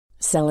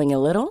Selling a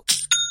little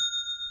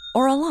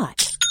or a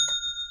lot?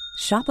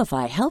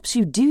 Shopify helps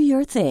you do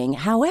your thing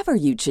however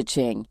you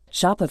cha-ching.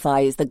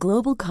 Shopify is the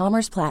global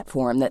commerce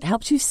platform that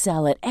helps you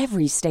sell at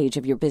every stage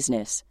of your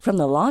business. From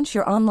the launch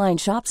your online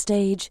shop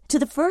stage to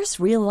the first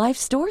real-life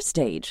store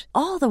stage,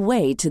 all the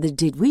way to the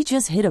did we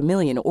just hit a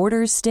million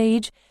orders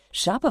stage.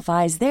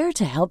 Shopify is there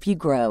to help you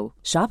grow.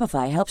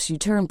 Shopify helps you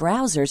turn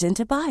browsers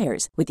into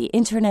buyers with the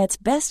internet's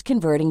best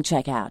converting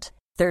checkout.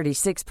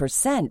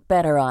 36%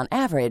 better on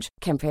average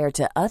compared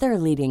to other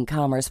leading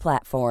commerce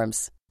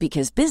platforms.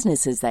 Because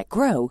businesses that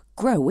grow,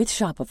 grow with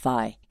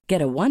Shopify.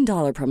 Get a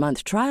 $1 per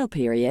month trial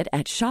period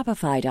at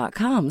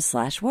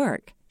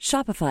shopify.com/work.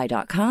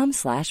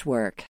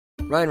 Shopify.com/work.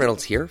 Ryan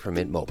Reynolds here from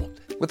Mint Mobile.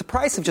 With the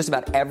price of just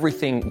about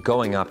everything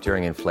going up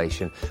during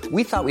inflation,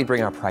 we thought we'd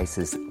bring our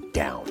prices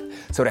down.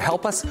 So to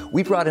help us,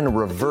 we brought in a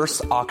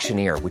reverse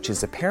auctioneer, which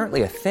is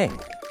apparently a thing.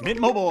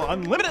 Mint Mobile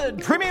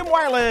Unlimited Premium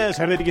Wireless.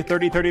 How to get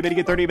 30, 30, bit to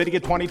get 30, bit to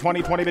get 20,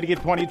 20, 20, bit to get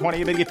 20,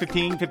 20, bit to get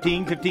 15,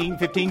 15, 15,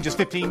 15, just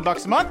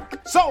 $15 a month?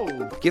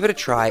 Sold! Give it a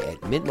try at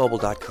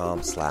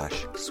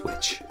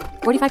mintmobile.com/switch.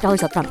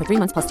 $45 up front for 3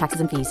 months plus taxes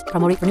and fees.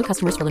 Promo rate for new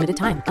customers for limited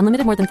time.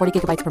 Unlimited more than 40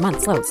 gigabytes per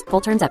month. Slows full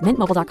terms at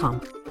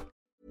mintmobile.com.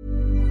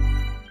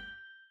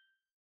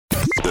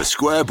 The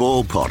Square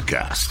Ball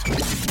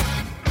Podcast.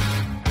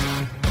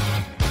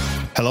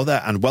 Hello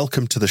there and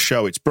welcome to the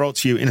show. It's brought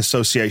to you in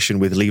association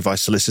with Levi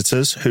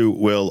Solicitors, who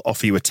will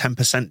offer you a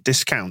 10%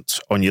 discount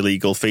on your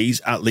legal fees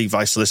at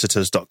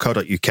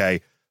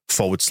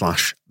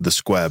levisolicitors.co.uk/the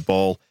square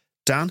ball.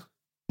 Dan,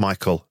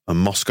 Michael and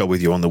Moscow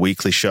with you on the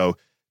weekly show.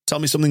 Tell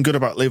me something good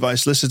about Levi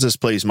Solicitors,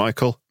 please,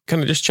 Michael.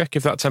 Can I just check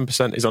if that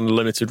 10% is on a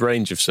limited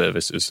range of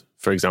services?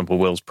 For example,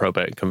 wills,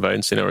 probate and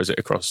conveyancing, or is it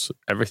across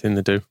everything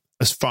they do?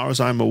 As far as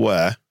I'm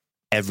aware,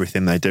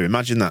 everything they do.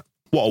 Imagine that.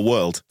 What a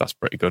world. That's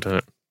pretty good, isn't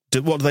it?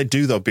 What do they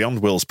do, though,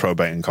 beyond wills,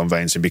 probate and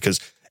conveyancing? Because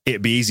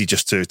it'd be easy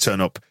just to turn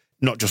up,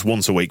 not just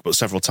once a week, but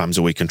several times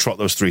a week and trot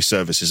those three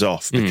services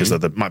off, because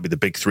they might be the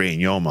big three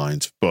in your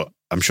mind. But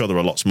I'm sure there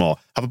are lots more.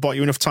 Have I bought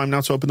you enough time now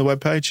to open the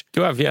webpage?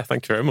 You have, yeah.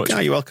 Thank you very much. Yeah,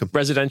 you're welcome.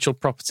 Residential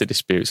property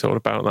disputes. So what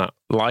about that?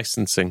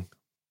 Licensing,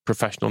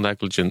 professional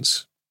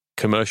negligence,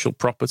 commercial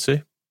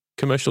property,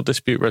 commercial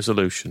dispute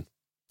resolution.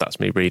 That's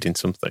me reading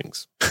some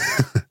things.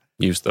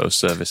 Use those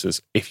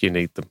services if you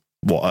need them.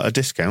 What, at a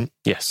discount?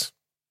 Yes.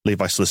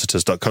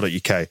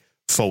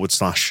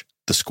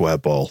 levisolicitors.co.uk/the square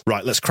ball.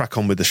 Right, let's crack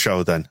on with the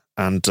show then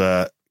and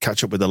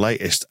catch up with the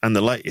latest. And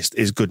the latest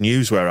is good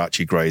news where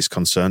Archie Gray is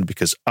concerned,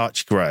 because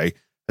Archie Gray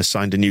has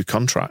signed a new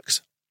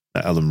contract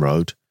at Ellen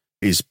Road.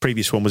 His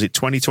previous one, was it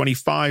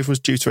 2025, was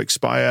due to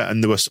expire,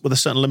 and there were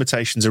certain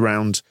limitations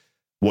around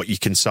what you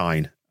can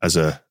sign as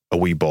a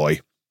wee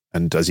boy.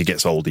 And as he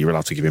gets older, you're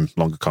allowed to give him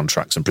longer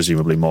contracts and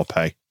presumably more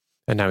pay.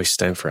 And now he's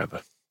staying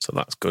forever. So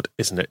that's good,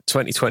 isn't it?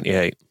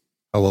 2028.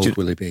 How old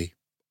will he be?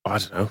 I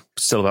don't know.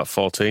 Still about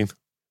 14.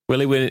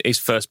 Will he win his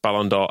first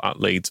Ballon d'Or at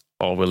Leeds,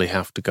 or will he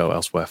have to go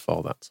elsewhere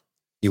for that?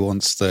 He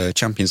wants the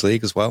Champions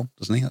League as well,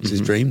 doesn't he? That's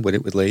his dream, win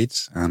it with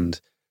Leeds. And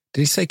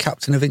did he say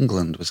captain of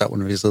England? Was that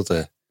one of his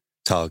other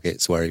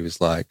targets where he was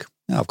like,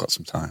 yeah, I've got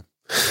some time?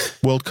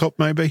 World Cup,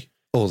 maybe?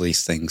 All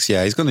these things.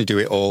 Yeah, he's going to do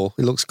it all.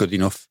 He looks good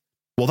enough.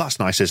 Well, that's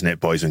nice, isn't it,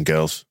 boys and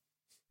girls?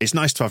 It's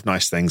nice to have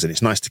nice things, and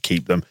it's nice to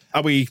keep them.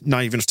 Are we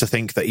naive enough to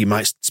think that he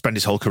might spend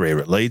his whole career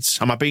at Leeds?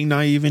 Am I being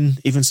naive in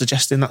even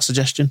suggesting that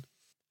suggestion?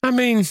 I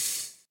mean,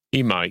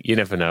 he might. You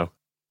never know.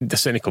 The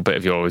cynical bit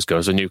of you always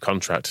goes, a new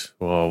contract.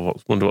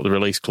 Well, wonder what the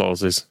release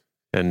clause is.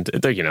 And,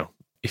 you know,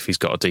 if he's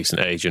got a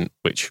decent agent,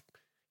 which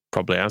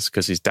probably has,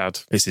 because his dad...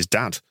 It's his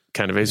dad.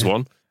 Kind of is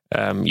one.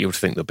 You would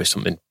think there'll be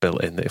something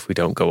built in that if we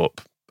don't go up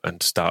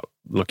and start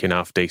looking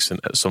half decent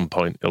at some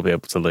point, he'll be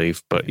able to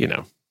leave. But, you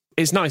know,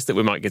 it's nice that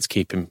we might get to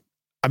keep him.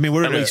 I mean,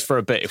 we're at least for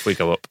a bit if we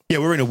go up. Yeah,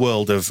 we're in a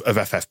world of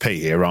FFP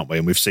here, aren't we?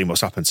 And we've seen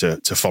what's happened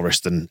to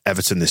Forest and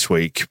Everton this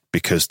week,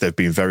 because they've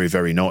been very,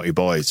 very naughty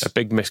boys. A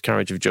big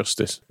miscarriage of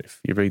justice,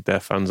 if you read their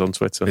fans on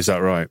Twitter. Is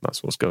that right?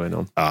 That's what's going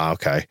on. Ah,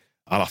 okay.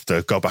 I'll have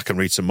to go back and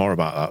read some more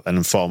about that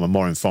and form a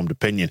more informed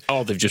opinion.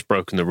 Oh, they've just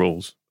broken the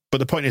rules. But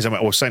the point is,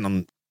 I was saying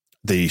on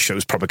the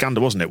show's propaganda,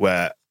 wasn't it,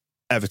 where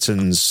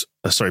Everton's,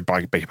 beg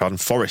your pardon,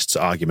 Forest's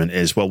argument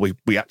is, well, we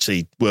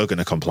actually were going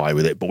to comply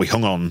with it, but we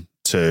hung on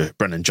to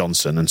Brennan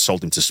Johnson and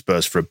sold him to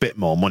Spurs for a bit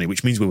more money,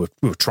 which means we were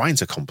trying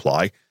to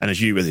comply. And as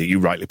you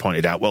rightly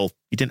pointed out, well,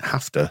 you didn't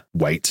have to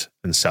wait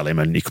and sell him,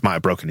 and he might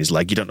have broken his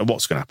leg. You don't know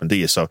what's going to happen, do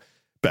you? So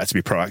better to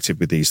be proactive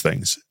with these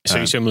things. So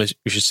you're saying we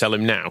should sell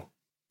him now?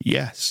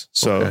 Yes.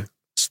 So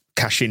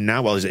cash in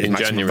now. Well, is it in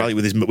maximum value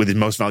with his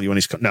most value on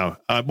his? No.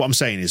 What I'm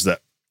saying is that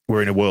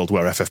we're in a world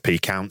where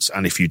FFP counts,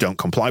 and if you don't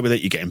comply with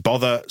it, you get in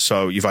bother.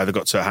 So you've either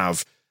got to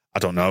have, I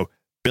don't know,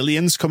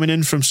 billions coming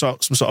in from some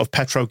sort of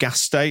petro gas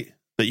state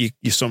that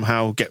you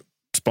somehow get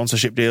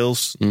sponsorship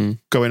deals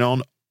going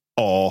on,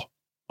 or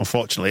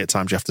unfortunately at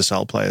times you have to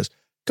sell players.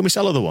 Can we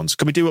sell other ones?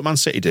 Can we do what Man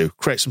City do?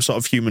 Create some sort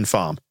of human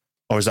farm?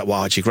 Or is that what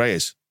Archie Gray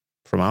is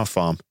from our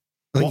farm?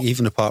 I think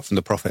even apart from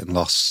the profit and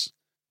loss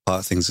part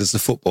of things, there's the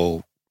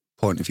football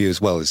point of view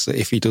as well, is that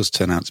if he does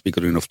turn out to be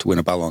good enough to win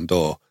a Ballon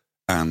d'Or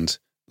and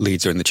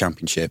Leeds are in the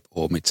Championship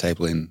or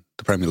mid-table in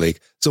the Premier League.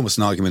 It's almost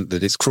an argument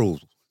that it's cruel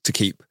to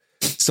keep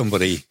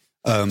somebody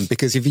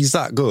because if he's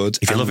that good,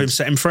 if you love him,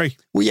 set him free.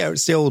 Well, yeah,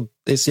 it's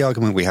the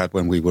argument we had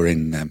when we were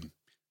in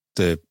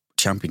the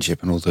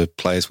Championship and all the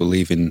players were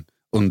leaving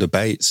under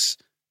Bates.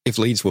 If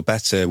Leeds were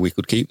better, we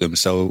could keep them.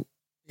 So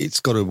it's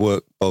got to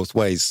work both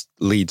ways.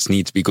 Leeds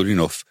need to be good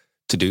enough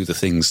to do the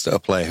things that a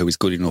player who is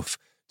good enough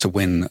to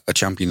win a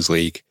Champions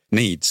League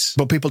needs.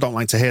 But people don't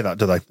like to hear that,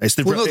 do they?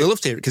 No, they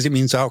love to hear it because it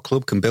means our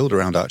club can build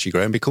around Archie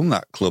Gray and become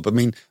that club. I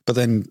mean, but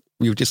then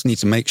we just need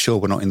to make sure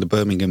we're not in the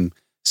Birmingham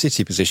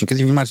City position. Because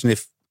if you imagine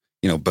if,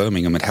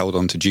 Birmingham had held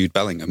on to Jude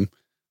Bellingham,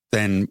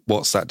 then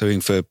what's that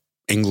doing for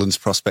England's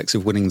prospects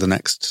of winning the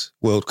next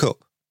World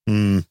Cup?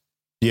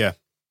 Yeah.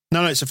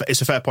 No, it's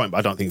a fair point, but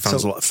I don't think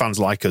fans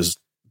like us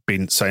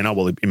been saying, oh,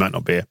 well, he might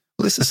not be here.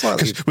 Well, this is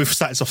slightly... We've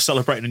started off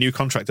celebrating a new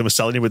contract and we're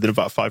selling him within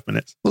about 5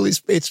 minutes. Well,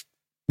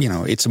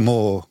 it's a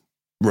more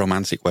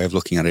romantic way of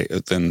looking at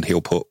it than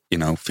he'll put,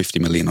 50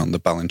 million on the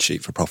balance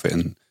sheet for profit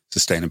and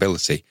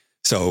sustainability.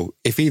 So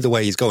if either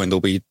way he's going, there'll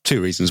be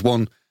two reasons.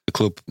 One, the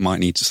club might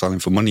need to sell him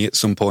for money at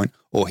some point,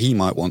 or he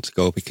might want to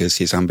go because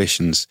his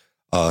ambitions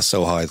are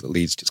so high that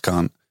Leeds just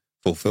can't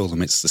fulfill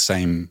them. It's the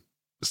same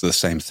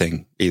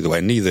thing either way.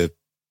 Neither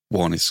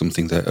one is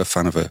something that a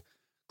fan of a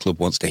club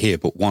wants to hear,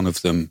 but one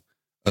of them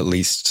at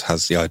least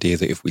has the idea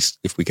that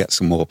if we get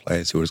some more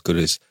players who are as good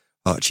as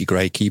Archie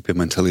Gray, keep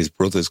him until his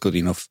brother's good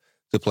enough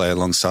to play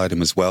alongside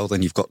him as well,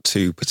 then you've got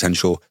two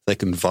potential, they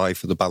can vie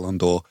for the Ballon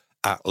d'Or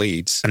at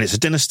Leeds. And it's a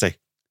dynasty.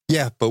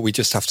 Yeah, but we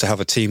just have to have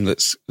a team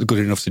that's good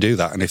enough to do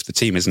that. And if the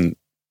team isn't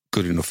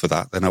good enough for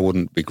that, then I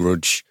wouldn't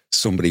begrudge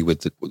somebody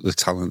with the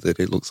talent that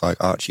it looks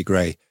like Archie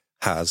Gray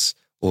has,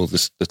 or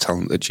the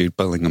talent that Jude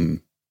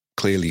Bellingham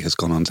clearly has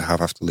gone on to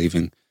have after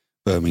leaving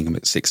Birmingham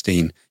at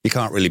 16. You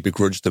can't really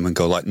begrudge them and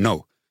go like,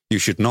 no, you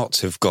should not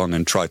have gone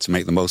and tried to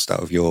make the most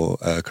out of your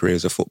career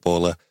as a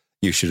footballer.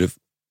 You should have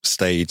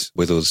stayed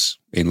with us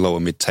in lower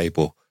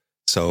mid-table.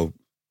 So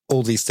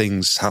all these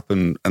things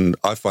happen, and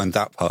I find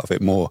that part of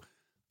it more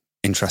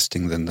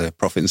interesting than the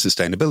profit and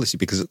sustainability,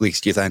 because at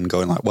least you're then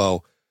going like,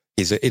 well,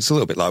 it's a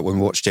little bit like when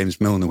we watched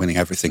James Milner winning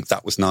everything.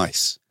 That was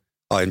nice.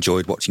 I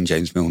enjoyed watching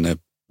James Milner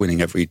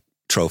winning every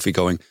trophy,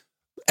 going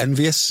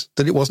envious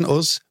that it wasn't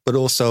us, but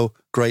also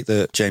great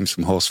that James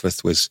from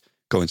Horsforth was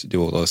going to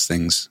do all those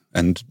things.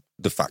 And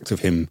the fact of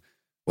him,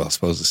 well, I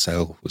suppose the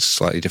sale was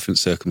slightly different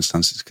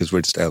circumstances because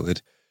Ridsdale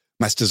had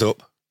messed us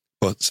up,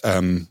 but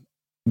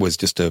was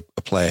just a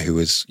player who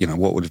was,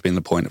 what would have been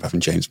the point of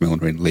having James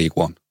Milner in League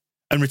One?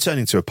 And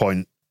returning to a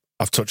point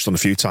I've touched on a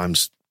few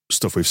times,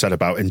 stuff we've said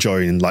about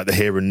enjoying like the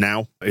here and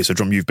now. It's a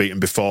drum you've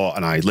beaten before,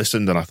 and I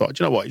listened and I thought,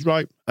 do you know what, he's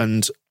right.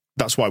 And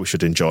that's why we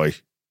should enjoy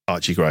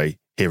Archie Gray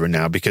here and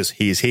now, because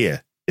he is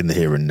here in the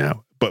here and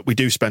now. But we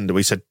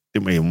said,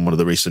 didn't we, in one of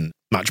the recent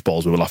match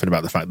balls, we were laughing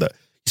about the fact that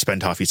you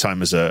spend half your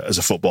time as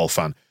a football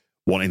fan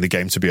wanting the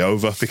game to be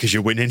over because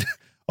you're winning,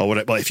 or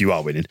whatever, well, if you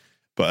are winning.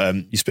 But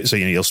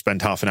you'll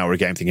spend half an hour a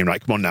game thinking,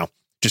 right, come on now,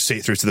 just see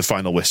it through to the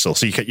final whistle.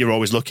 So you're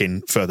always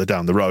looking further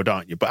down the road,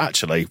 aren't you? But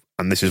actually,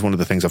 and this is one of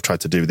the things I've tried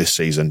to do this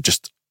season,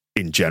 just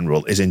in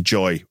general, is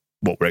enjoy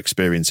what we're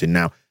experiencing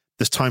now.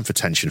 There's time for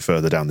tension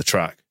further down the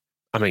track.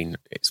 I mean,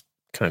 it's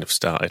kind of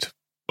started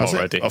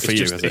already.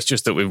 It's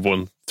just that we've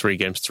won 3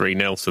 games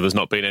 3-0, so there's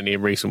not been any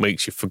in recent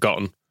weeks. You've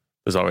forgotten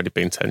there's already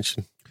been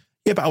tension.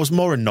 Yeah, but I was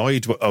more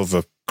annoyed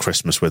over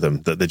Christmas with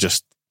them, that they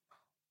just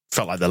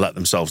felt like they let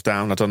themselves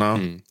down. I don't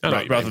know.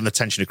 Rather than the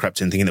tension had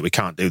crept in, thinking that we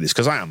can't do this,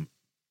 because I am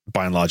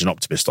by and large an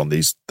optimist on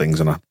these things,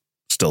 and I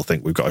still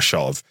think we've got a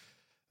shot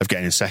of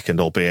getting in second,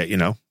 albeit,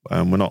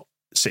 we're not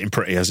sitting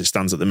pretty as it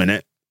stands at the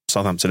minute.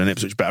 Southampton and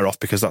Ipswich better off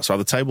because that's how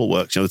the table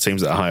works. The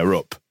teams that are higher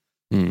up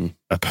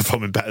are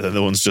performing better than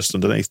the ones just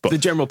underneath. But the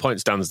general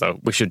point stands, though,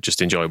 we should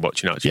just enjoy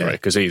watching Archie Gray,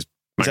 because he's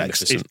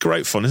magnificent. It's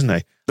great fun, isn't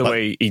he? The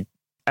way he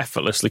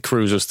effortlessly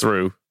cruises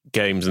through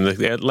games, and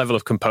the level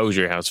of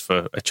composure he has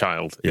for a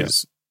child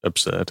is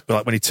absurd.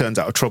 Like when he turns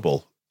out of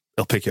trouble,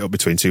 he'll pick it up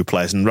between two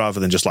players, and rather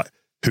than just like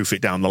hoof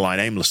it down the line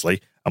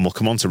aimlessly, and we'll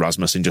come on to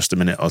Rasmus in just a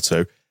minute or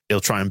two, he'll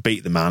try and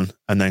beat the man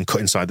and then cut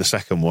inside the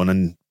second one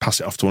and pass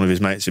it off to one of his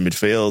mates in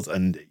midfield.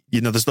 And,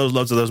 there's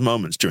loads of those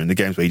moments during the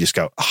games where you just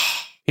go,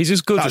 he's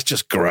as good. That's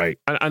just great.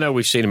 I know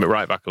we've seen him at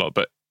right back a lot,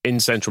 but in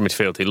central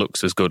midfield, he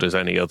looks as good as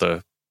any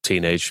other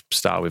teenage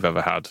star we've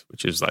ever had,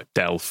 which is like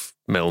Delph,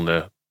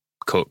 Milner,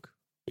 Cook.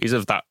 He's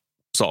of that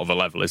sort of a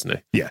level, isn't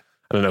he? Yeah.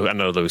 And I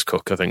know Lewis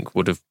Cook, I think,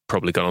 would have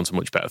probably gone on to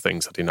much better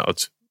things had he not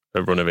had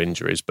a run of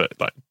injuries, but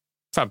like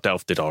Fab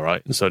Delph did all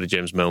right, and so did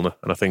James Milner,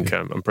 and I think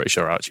I'm pretty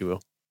sure Archie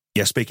will.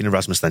 Yeah, speaking of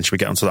Rasmus then, should we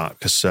get onto that?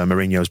 Because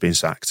Mourinho's been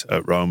sacked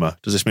at Roma.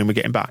 Does this mean we're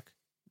getting back?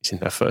 He's in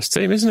their first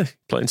team, isn't he?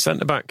 Playing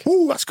centre-back.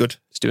 Ooh, that's good.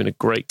 He's doing a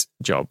great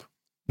job.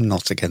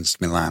 Not against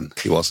Milan,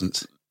 he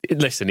wasn't.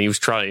 Listen, he was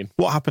trying.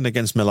 What happened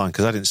against Milan?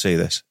 Because I didn't see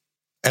this.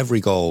 Every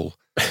goal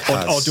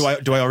has...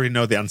 Or do I already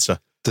know the answer?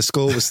 The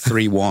score was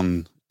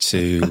 3-1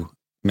 to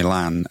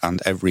Milan,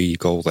 and every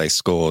goal they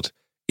scored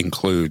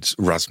includes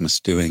Rasmus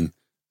doing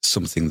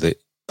something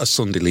that a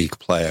Sunday League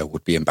player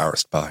would be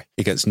embarrassed by.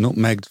 He gets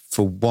nutmegged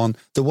for one.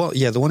 The one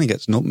he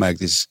gets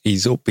nutmegged is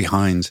he's up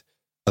behind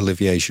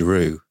Olivier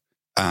Giroud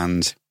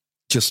and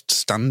just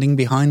standing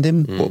behind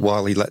him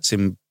while he lets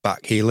him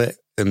back heel it.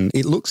 And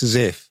it looks as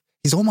if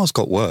he's almost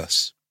got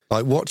worse.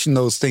 Like watching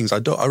those things,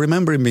 I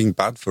remember him being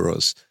bad for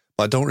us,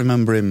 but I don't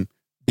remember him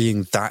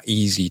being that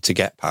easy to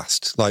get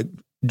past. Like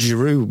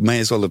Giroud may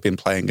as well have been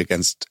playing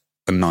against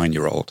a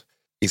 9-year-old.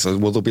 He says,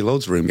 well, there'll be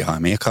loads of room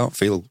behind me. I can't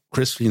feel.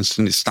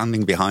 Christensen is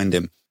standing behind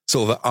him,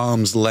 sort of at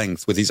arm's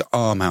length with his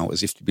arm out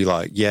as if to be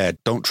like, yeah,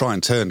 don't try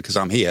and turn because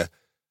I'm here.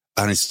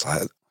 And it's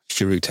like,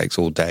 Giroud takes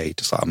all day.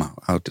 Just like,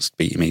 I'll just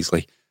beat him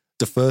easily.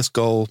 The first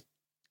goal,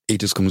 he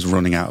just comes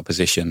running out of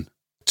position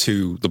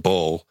to the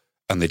ball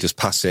and they just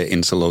pass it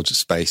into loads of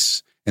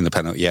space in the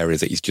penalty area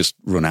that he's just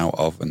run out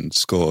of and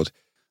scored.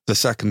 The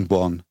second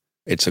one,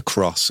 it's a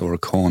cross or a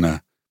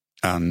corner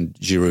and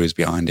Giroud is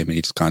behind him and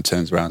he just kind of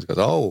turns around and goes,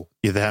 oh.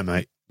 You're there,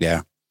 mate.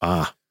 Yeah.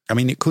 Ah. I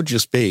mean, it could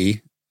just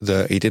be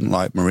that he didn't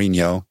like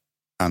Mourinho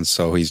and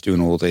so he's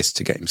doing all this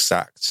to get him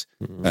sacked.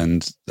 Mm-hmm.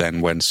 And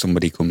then when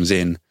somebody comes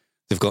in,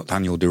 they've got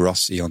Daniel De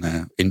Rossi on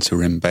an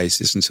interim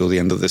basis until the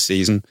end of the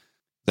season.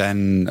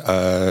 Then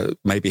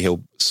maybe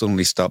he'll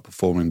suddenly start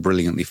performing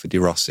brilliantly for De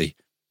Rossi.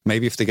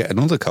 Maybe if they get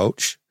another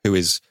coach who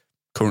is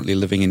currently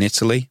living in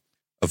Italy,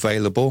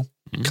 available,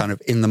 kind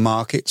of in the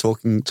market,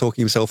 talking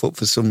himself up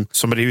for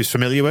somebody who's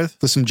familiar with,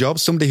 for some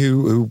jobs, somebody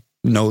who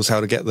knows how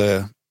to get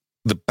the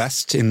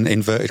best in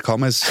inverted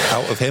commas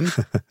out of him,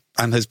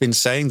 and has been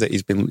saying that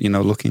he's been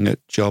looking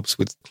at jobs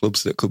with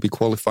clubs that could be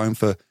qualifying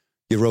for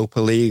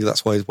Europa League.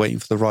 That's why he's waiting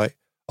for the right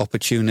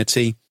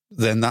opportunity.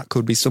 Then that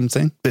could be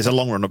something. There's a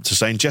long run up to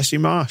saying Jesse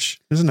Marsch,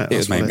 isn't it?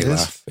 It made me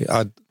laugh.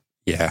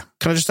 Yeah.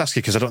 Can I just ask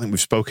you, because I don't think we've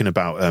spoken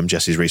about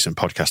Jesse's recent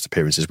podcast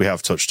appearances. We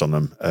have touched on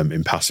them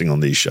in passing on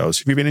these shows.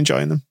 Have you been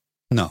enjoying them?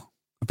 No,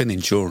 I've been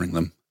enduring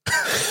them.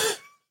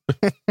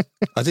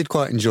 I did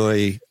quite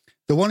enjoy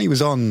the one he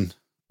was on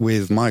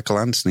with Michael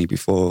Anthony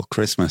before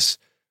Christmas.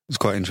 It was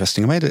quite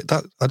interesting.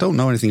 I don't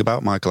know anything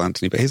about Michael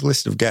Anthony, but his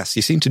list of guests,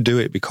 he seemed to do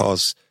it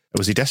because...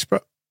 Was he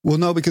desperate? Well,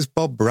 no, because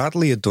Bob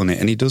Bradley had done it,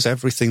 and he does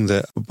everything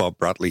that Bob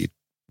Bradley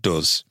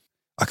does.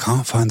 I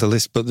can't find the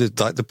list, but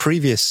the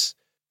previous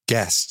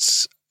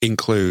guests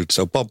include,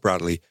 so Bob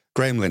Bradley,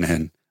 Graham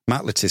Linehan,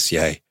 Matt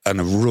Letizia, and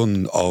a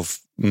run of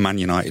Man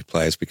United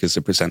players because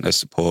the presenter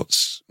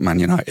supports Man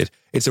United.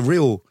 It's a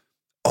real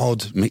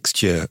odd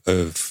mixture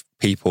of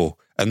people.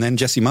 And then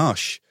Jesse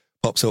Marsch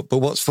pops up. But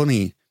what's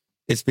funny,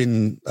 it's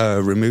been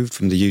removed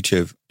from the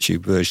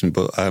YouTube version,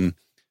 but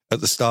at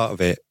the start of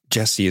it,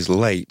 Jesse is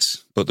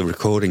late, but the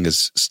recording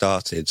has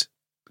started.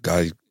 The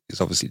guy is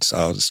obviously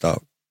decided, I'll just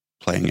start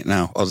playing it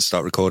now. I'll just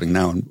start recording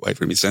now and wait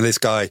for him. So this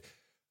guy,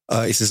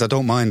 he says, I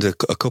don't mind a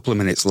couple of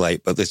minutes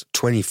late, but this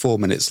 24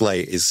 minutes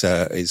late is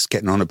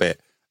getting on a bit.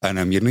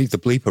 And you need the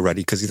bleeper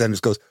ready because he then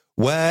just goes,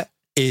 where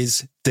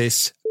is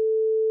this?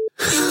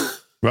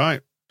 Right.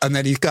 And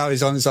then he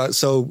carries on. He's like,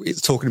 so it's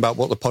talking about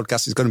what the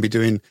podcast is going to be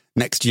doing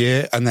next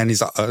year. And then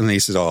he's like, and he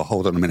says, oh,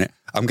 hold on a minute.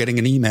 I'm getting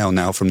an email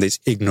now from this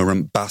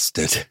ignorant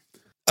bastard.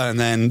 And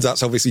then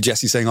that's obviously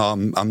Jesse saying, oh,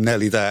 I'm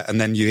nearly there.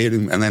 And then you hear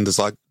him, and then there's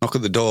like, knock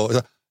at the door.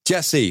 Like,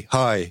 Jesse,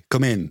 hi,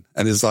 come in.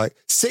 And it's like,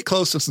 sit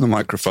closer to the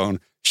microphone.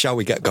 Shall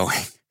we get going?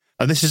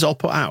 And this is all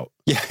put out?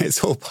 Yeah,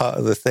 it's all part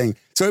of the thing.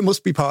 So it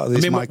must be part of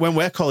this. I mean, when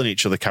we're calling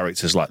each other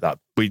characters like that,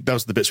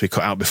 those are the bits we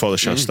cut out before the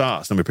show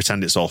starts, then we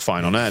pretend it's all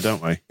fine on air,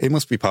 don't we? It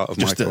must be part of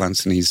Michael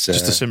Anthony's...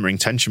 just a simmering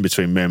tension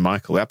between me and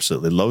Michael. We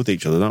absolutely loathe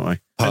each other, don't we?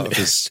 Part of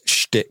his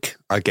shtick,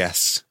 I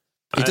guess.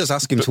 He does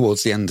ask him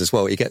towards the end as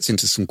well. He gets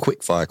into some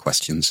quickfire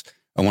questions.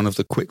 And one of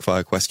the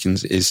quickfire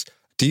questions is,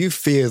 do you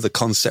fear the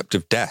concept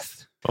of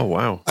death? Oh,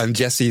 wow. And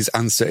Jesse's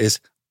answer is,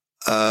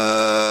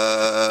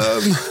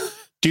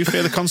 Do you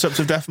fear the concept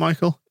of death,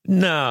 Michael?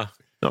 No,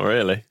 not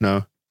really.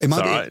 No. It might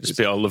it's all right. Just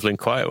be all lovely and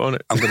quiet, won't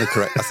it? I'm going to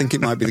correct. I think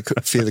it might be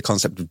fear the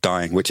concept of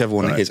dying, whichever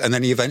one it is. And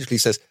then he eventually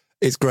says,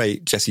 it's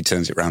great. Jesse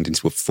turns it around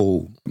into a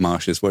full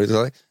Marsh's where he's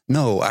like,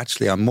 no,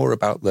 actually, I'm more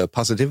about the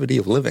positivity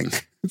of living.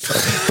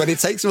 But it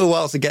takes him a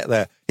while to get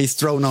there. He's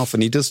thrown off,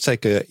 and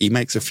he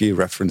makes a few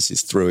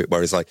references through it where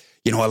he's like,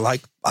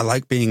 I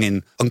like being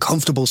in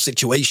uncomfortable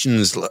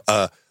situations.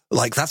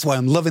 Like, that's why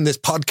I'm loving this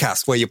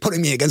podcast where you're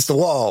putting me against the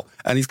wall.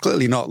 And he's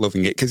clearly not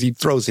loving it because he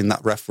throws in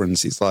that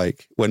reference. It's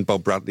like when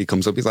Bob Bradley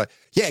comes up, he's like,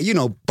 yeah,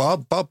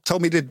 Bob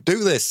told me to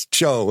do this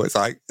show. It's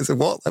like,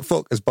 what the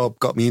fuck has Bob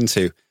got me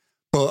into?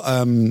 But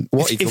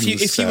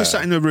if you were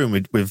sat in the room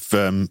with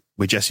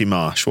Jesse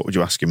Marsch, what would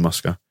you ask him,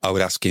 Musker? I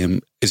would ask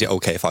him, is it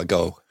okay if I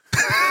go?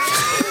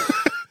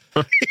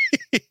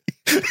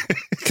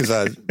 Because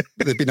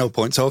there'd be no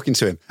point talking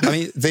to him. I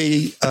mean,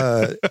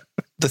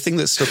 the thing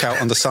that stuck out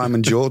on the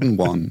Simon Jordan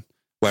one,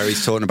 where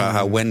he's talking about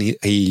how when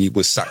he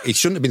was sacked, he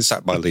shouldn't have been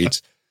sacked by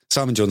Leeds.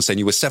 Simon Jordan saying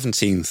you were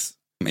 17th.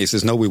 He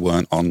says, no, we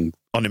weren't on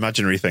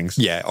imaginary things.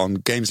 Yeah, on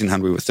games in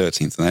hand, we were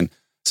 13th. And then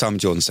Simon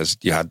Jordan says,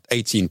 you had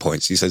 18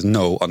 points. He says,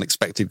 no, on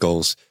expected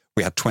goals,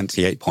 we had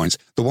 28 points.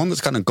 The one that's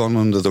kind of gone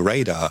under the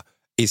radar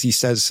is he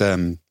says,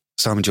 Simon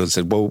Jordan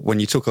said, well, when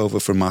you took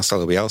over from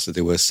Marcelo Bielsa,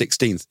 they were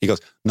 16th. He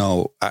goes,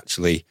 no,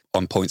 actually,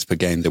 on points per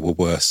game, they were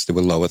worse. They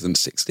were lower than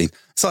 16th.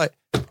 It's like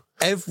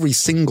every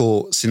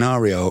single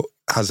scenario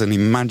has an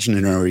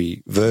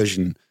imaginary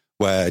version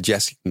where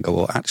Jesse can go,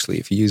 well, actually,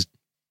 if you use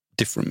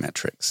different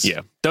metrics.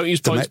 Yeah. Don't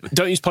use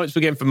points per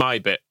game for my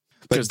bit.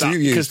 But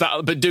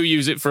do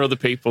use it for other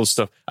people's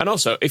stuff. And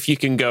also, if you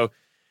can go,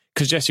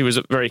 because Jesse was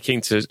very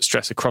keen to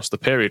stress across the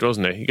period,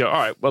 wasn't he? You go, all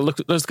right, well, let's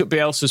look at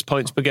Bielsa's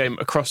points per game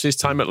across his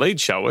time at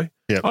Leeds, shall we?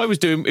 Yeah. Oh, he was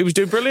doing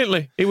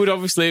brilliantly. He would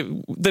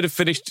obviously, they'd have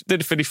finished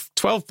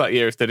 12th that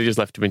year if they'd have just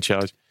left him in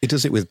charge. He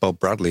does it with Bob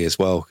Bradley as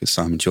well, because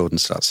Simon Jordan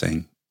starts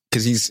saying,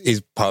 because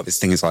he's part of his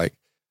thing is like,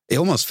 it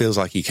almost feels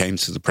like he came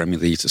to the Premier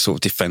League to sort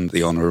of defend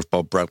the honour of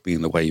Bob Bradley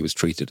and the way he was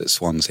treated at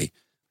Swansea.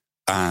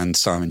 And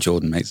Simon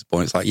Jordan makes the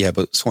point, it's like, yeah,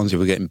 but Swansea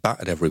were getting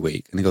battered every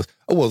week. And he goes,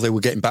 oh, well, they were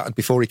getting battered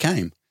before he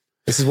came.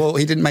 He says, well,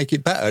 he didn't make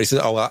it better. He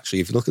says, oh, actually,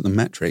 if you look at the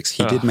metrics,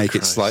 he did make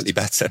it slightly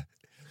better.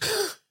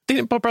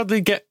 Didn't Bob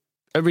Bradley get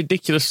a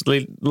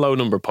ridiculously low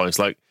number of points,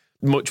 like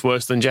much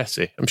worse than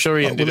Jesse? I'm sure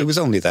he ended Well, he was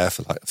only there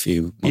for like a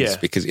few months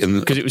because it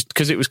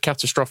was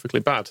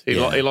catastrophically bad. He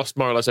lost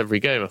more or less every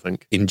game, I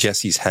think. In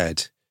Jesse's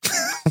head,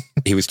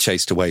 he was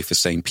chased away for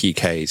saying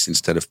PKs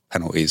instead of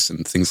penalties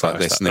and things like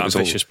this. And it was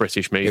vicious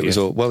British media. It was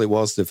all, well, it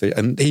was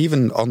and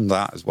even on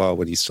that as well,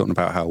 when he's talking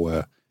about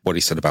how what he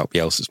said about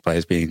Bielsa's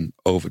players being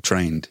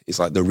overtrained, is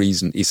like the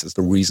reason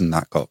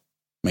that got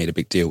made a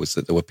big deal was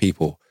that there were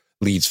people,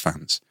 Leeds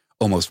fans,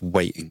 almost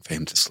waiting for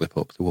him to slip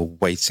up. They were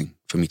waiting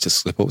for me to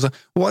slip up. I was like,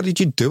 well, why did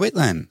you do it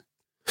then?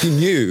 You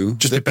knew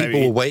that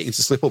people were waiting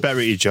to slip up.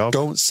 Bury your job.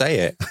 Don't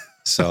say it.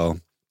 So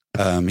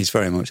he's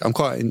very much.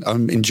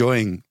 I'm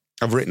enjoying.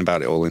 I've written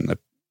about it all in the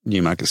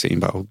new magazine,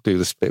 but I'll do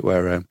this bit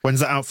where. When's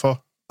that out for?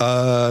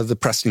 The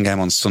Preston game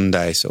on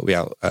Sunday, so it'll be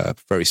out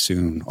very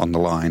soon on the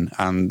line.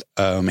 And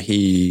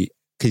he's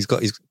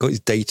got his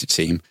data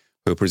team,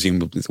 who are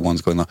presumably the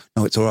ones going, no,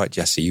 it's all right,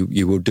 Jesse,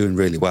 you were doing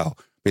really well.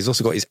 But he's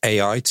also got his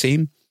AI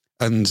team,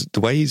 and the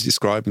way he's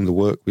describing the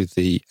work with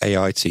the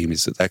AI team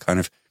is that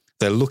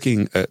they're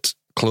looking at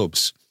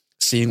clubs,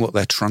 seeing what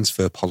their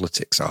transfer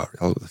politics are.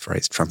 I love the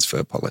phrase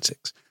transfer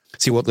politics.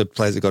 See what the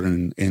players have got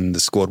in the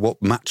squad,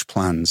 what match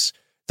plans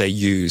they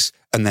use,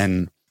 and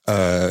then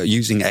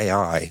using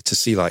AI to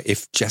see, like,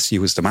 if Jesse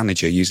was the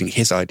manager, using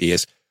his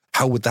ideas,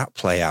 how would that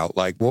play out?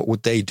 Like, what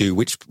would they do?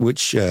 What would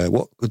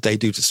they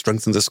do to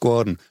strengthen the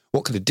squad? And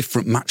what could a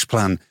different match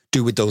plan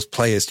do with those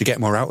players to get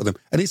more out of them?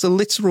 And it's a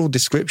literal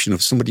description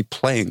of somebody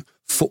playing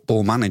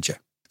Football Manager.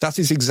 That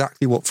is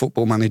exactly what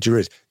Football Manager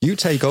is. You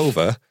take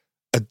over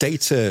a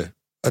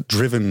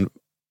data-driven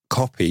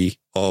copy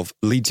of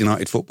Leeds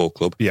United Football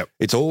Club. Yep.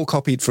 It's all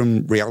copied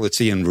from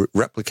reality and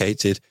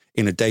replicated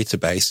in a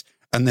database.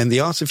 And then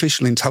the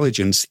artificial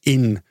intelligence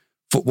in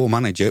Football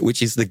Manager,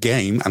 which is the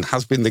game and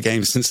has been the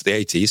game since the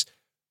 80s,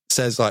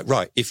 says, like,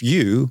 right, if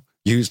you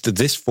used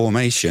this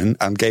formation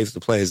and gave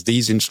the players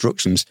these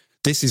instructions,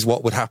 this is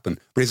what would happen.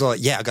 But he's like,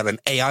 yeah, I got an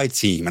AI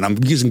team and I'm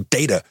using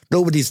data.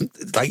 Nobody's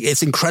like,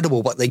 it's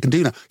incredible what they can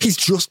do now. He's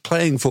just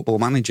playing Football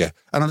Manager.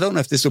 And I don't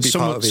know if this will be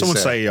part of his... Someone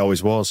say he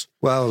always was.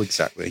 Well,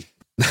 exactly.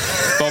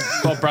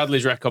 Bob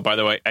Bradley's record, by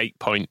the way, 8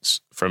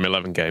 points from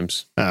 11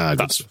 games.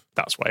 That's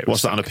why it was.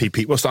 What's that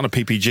on a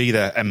PPG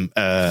there? MN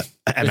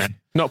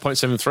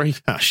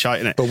 0.73. That's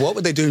shite, innit? But what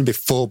were they doing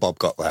before Bob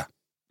got there?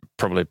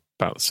 Probably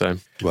about the same.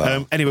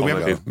 Well, anyway, we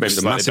have maybe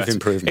a massive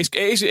improvement.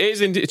 It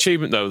is an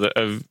achievement, though,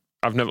 that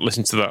I've never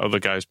listened to that other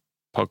guy's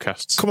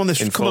podcasts. Come on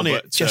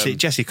here,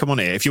 Jesse, come on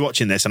here. If you're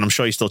watching this, and I'm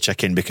sure you still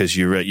check in because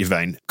you're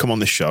vain, come on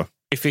this show.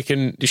 If you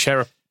can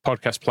share a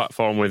podcast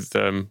platform with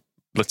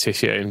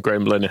Letitia and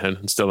Graham Linehan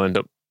and still end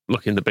up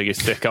looking the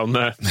biggest dick on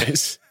there,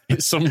 it's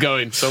some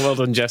going. So well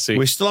done, Jesse.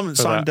 We still haven't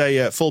signed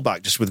a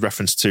fullback, just with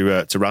reference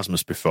to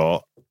Rasmus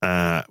before,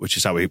 which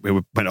is how we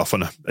went off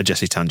on a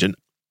Jesse tangent.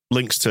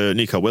 Links to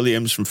Nico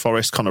Williams from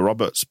Forest, Connor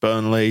Roberts,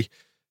 Burnley,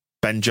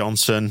 Ben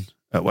Johnson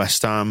at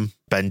West Ham,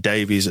 Ben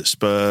Davies at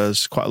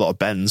Spurs, quite a lot of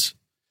Bens.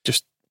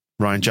 Just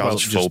Ryan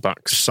Giles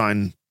fullbacks.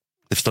 Sign.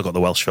 They've still got the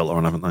Welsh filter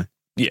on, haven't they?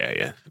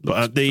 Yeah.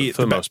 But for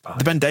the most part.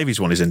 The Ben Davies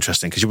one is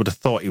interesting because you would have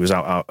thought he was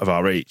out of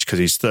our reach because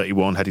he's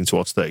 31, heading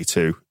towards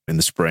 32 in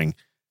the spring.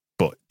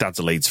 But Dad's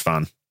a Leeds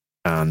fan,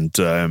 and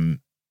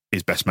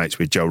his best mates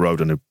with Joe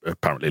Roden, who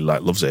apparently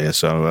loves it here.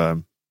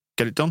 So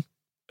get it done.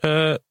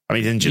 I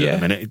mean, he's injured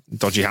at the minute,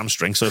 dodgy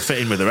hamstring, so fit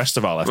in with the rest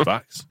of our left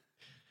backs.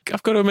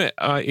 I've got to admit,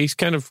 he's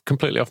kind of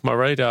completely off my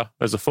radar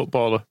as a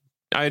footballer.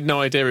 I had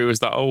no idea he was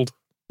that old.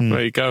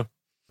 There you go.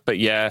 But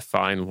yeah,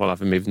 fine. We'll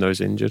have him even though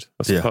he's injured,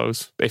 I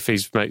suppose. If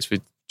he's mates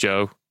with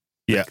Joe,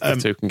 the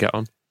two can get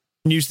on.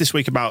 News this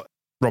week about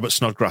Robert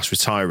Snodgrass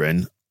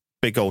retiring.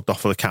 Big old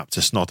doff of the cap to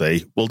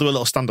Snoddy. We'll do a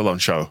little standalone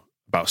show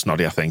about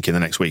Snoddy, I think, in the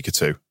next week or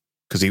two.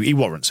 Because he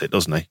warrants it,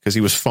 doesn't he? Because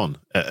he was fun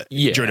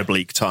during a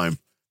bleak time.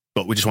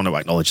 But we just want to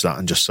acknowledge that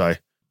and just say,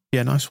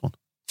 yeah, nice one.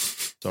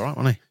 It's all right,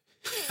 wasn't he?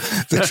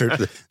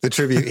 the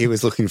tribute he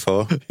was looking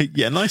for.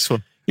 Yeah, nice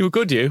one. You were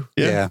good, you.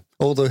 Yeah.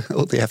 All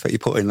the effort you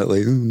put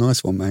in,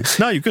 nice one, mate.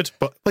 No, you're good.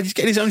 But he's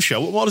getting his own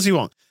show. What does he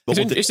want?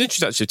 It's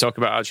interesting actually to talk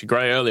about Archie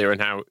Gray earlier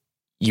and how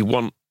you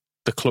want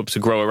the club to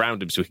grow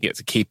around him so we can get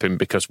to keep him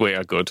because we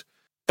are good.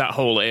 That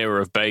whole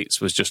era of Bates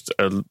was just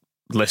a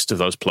list of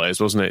those players,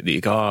 wasn't it? That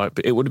you go,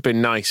 it would have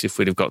been nice if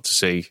we'd have got to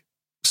see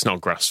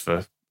Snodgrass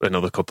for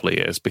another couple of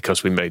years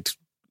because we made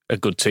a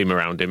good team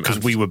around him. Because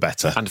we were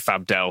better. And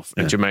Fab Delph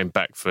and Jermaine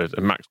Beckford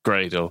and Max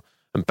Gradle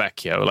and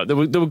Becchio. Like,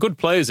 there were good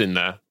players in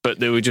there, but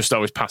they were just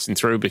always passing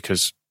through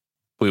because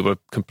we were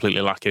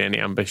completely lacking any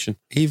ambition.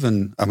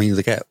 Even, I mean,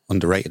 they get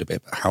underrated a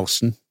bit, but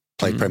Howson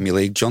played Premier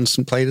League.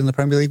 Johnson played in the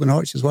Premier League with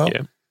Norwich as well.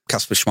 Yeah.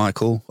 Kasper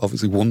Schmeichel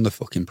obviously won the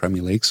fucking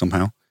Premier League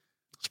somehow.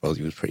 I suppose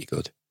he was pretty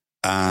good.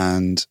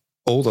 And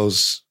all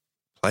those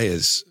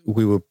players,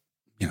 we were,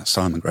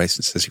 Simon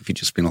Grayson says if you'd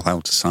just been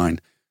allowed to sign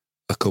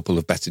a couple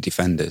of better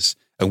defenders,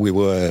 and we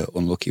were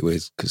unlucky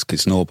with,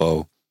 because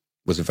Norbo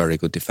was a very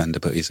good defender,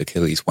 but his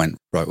Achilles went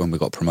right when we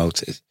got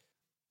promoted.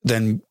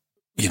 Then,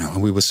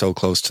 we were so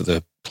close to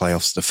the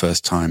playoffs the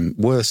first time.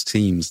 Worse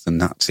teams than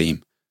that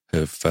team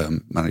have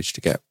managed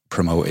to get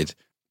promoted.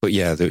 But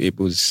yeah, it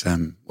was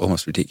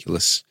almost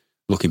ridiculous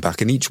looking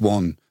back. And each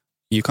one,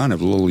 you kind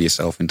of lull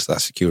yourself into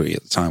that security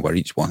at the time where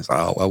each one is like,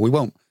 oh, well, we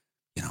won't,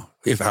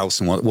 if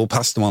Howson, we'll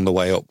pass them on the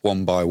way up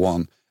one by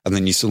one. And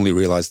then you suddenly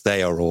realise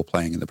they are all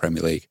playing in the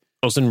Premier League.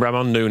 Us and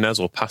Ramon Nunes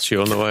will pass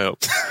you on the way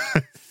up.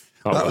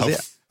 That was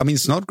it. I mean,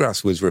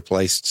 Snodgrass was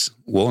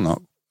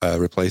Warnock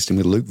replaced him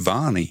with Luke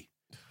Varney.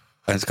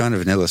 And it's kind of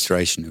an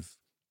illustration of,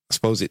 I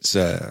suppose it's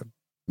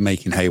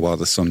making hay while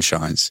the sun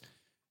shines,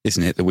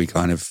 isn't it? That we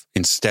kind of,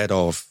 instead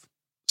of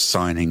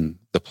signing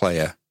the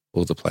player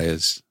or the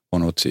players,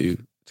 one or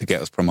two, to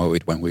get us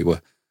promoted when we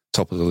were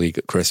top of the league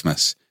at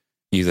Christmas,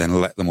 you then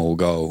let them all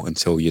go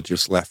until you're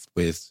just left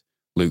with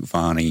Luke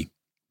Varney,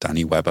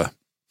 Danny Webber.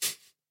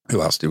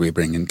 Who else did we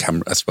bring in?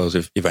 I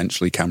suppose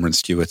eventually Cameron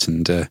Stewart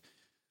and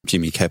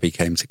Jimmy Kebby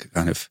came to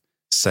kind of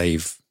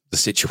save the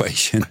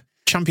situation.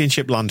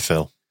 Championship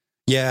landfill.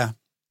 Yeah.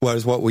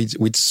 Whereas what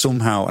we'd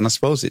somehow, and I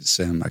suppose it's,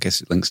 I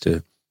guess it links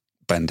to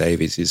Ben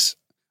Davies, is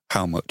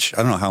how much,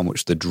 I don't know how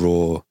much the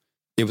draw,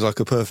 it was like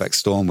a perfect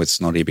storm with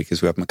Snoddy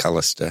because we had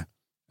McAllister,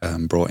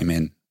 brought him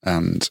in,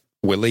 and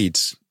we're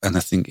Leeds. And I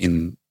think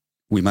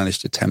we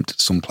managed to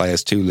tempt some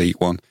players to League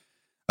One.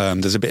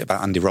 There's a bit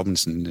about Andy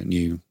Robinson, the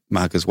new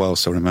mag as well.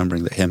 So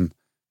remembering that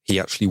he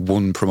actually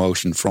won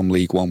promotion from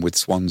League One with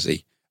Swansea,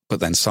 but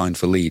then signed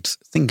for Leeds,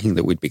 thinking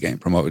that we'd be getting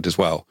promoted as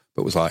well,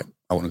 but was like,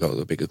 I want to go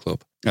to a bigger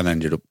club, and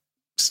ended up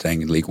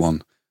staying in League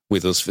One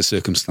with us for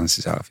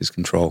circumstances out of his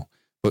control.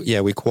 But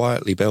yeah, we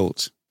quietly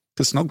built,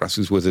 because Snodgrass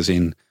was with us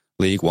in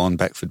League One,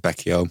 Beckford,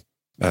 Becchio.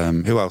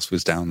 Who else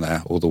was down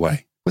there all the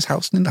way? Was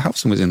Howson in?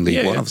 Howson was in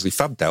League One, obviously.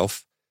 Fab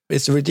Delph.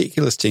 It's a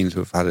ridiculous team to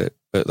have had it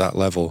at that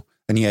level.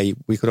 And yeah,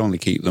 we could only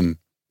keep them.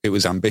 It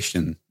was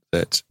ambition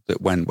that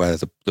went where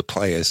the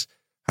players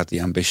had the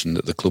ambition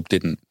that the club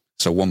didn't.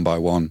 So one by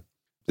one,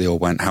 they all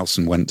went.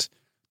 Howson went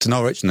to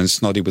Norwich, and then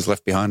Snoddy was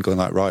left behind going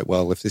like, right,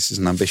 well, if this is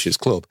an ambitious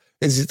club,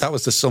 that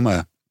was the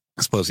summer.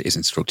 I suppose it is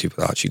instructive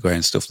with Archie Gray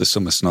and stuff. The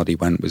summer Snoddy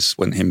went was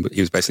when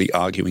he was basically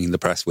arguing in the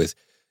press with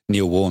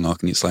Neil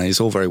Warnock, and it's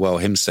all very well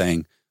him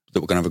saying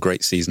that we're going to have a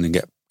great season and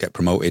get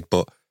promoted,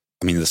 but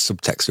I mean, the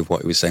subtext of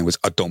what he was saying was,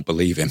 I don't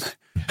believe him.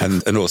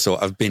 And also,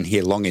 I've been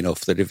here long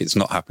enough that if it's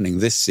not happening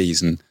this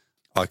season,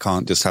 I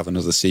can't just have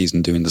another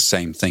season doing the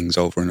same things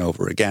over and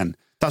over again.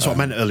 That's what I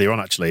meant earlier on,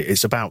 actually.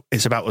 It's about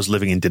us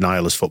living in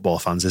denial as football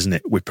fans, isn't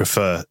it? We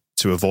prefer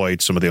to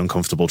avoid some of the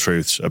uncomfortable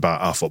truths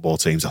about our football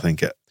teams, I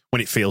think.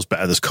 When it feels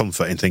better, there's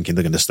comfort in thinking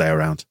they're going to stay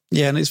around.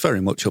 Yeah, and it's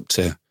very much up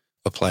to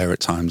a player at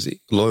times.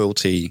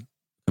 Loyalty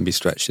can be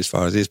stretched as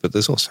far as it is, but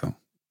there's also,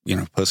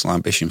 personal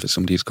ambition for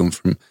somebody who's come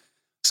from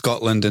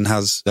Scotland and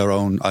has their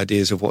own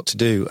ideas of what to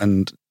do.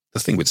 And the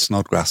thing with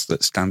Snodgrass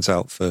that stands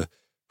out for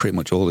pretty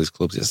much all his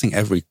clubs is I think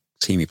every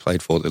team he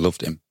played for, they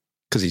loved him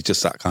because he's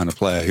just that kind of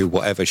player who,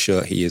 whatever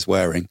shirt he is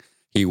wearing,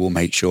 he will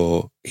make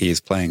sure he is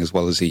playing as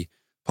well as he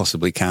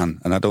possibly can.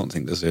 And I don't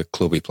think there's a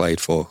club he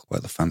played for where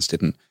the fans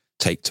didn't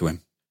take to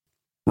him.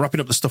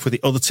 Wrapping up the stuff with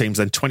the other teams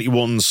then,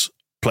 21s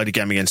played a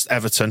game against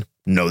Everton.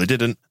 No, they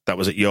didn't. That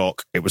was at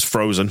York. It was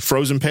frozen.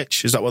 Frozen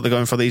pitch, is that what they're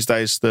going for these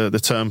days? The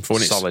term for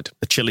when it's solid.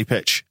 A chilly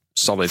pitch?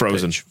 Solid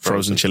frozen pitch.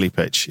 Frozen chilly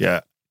pitch, yeah.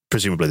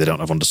 Presumably they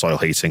don't have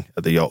undersoil heating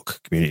at the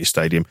York Community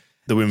Stadium.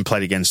 The women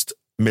played against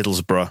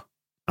Middlesbrough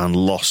and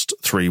lost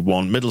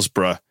 3-1.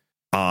 Middlesbrough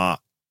are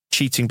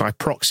cheating by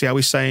proxy, are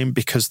we saying,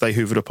 because they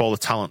hoovered up all the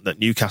talent that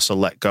Newcastle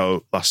let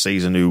go last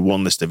season, who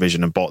won this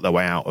division and bought their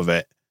way out of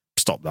it.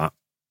 Stop that.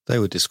 They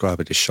would describe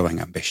it as showing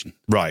ambition.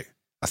 Right.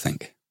 I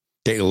think.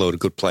 Getting a load of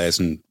good players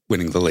and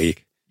winning the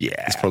league.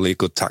 Yeah. It's probably a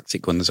good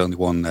tactic when there's only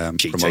one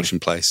promotion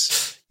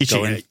place. You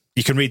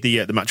can read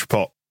the match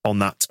report on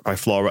that by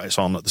Flora. It's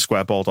on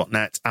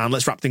thesquareball.net. And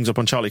let's wrap things up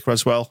on Charlie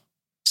Creswell.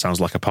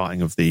 Sounds like a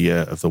parting of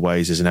the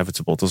ways is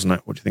inevitable, doesn't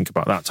it? What do you think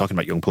about that? Talking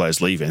about young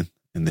players leaving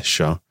in this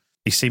show.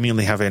 He's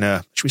seemingly having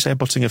should we say, a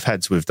butting of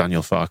heads with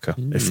Daniel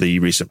Farke, if the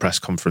recent press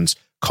conference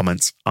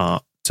comments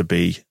are to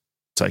be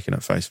taken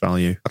at face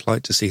value. I'd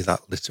like to see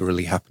that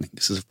literally happening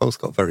because they've both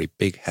got very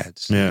big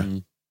heads. Yeah.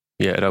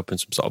 Yeah, it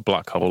opens some sort of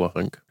black hole, I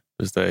think,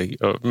 as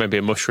maybe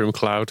a mushroom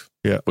cloud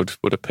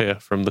would appear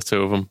from the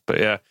two of them. But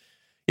yeah,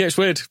 it's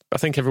weird. I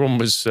think everyone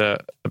was a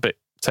bit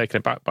taken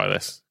aback by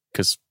this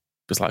because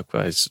it was like,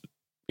 well, it's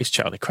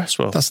Charlie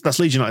Creswell. That's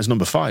Leeds United's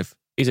number 5.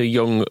 He's a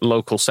young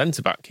local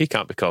centre-back. He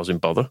can't be causing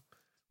bother.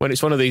 When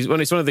it's one of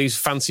these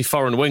fancy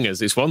foreign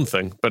wingers, it's one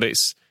thing, but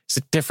it's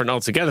different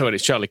altogether when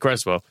it's Charlie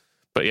Creswell.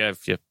 But yeah,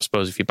 if you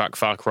back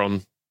Farker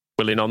on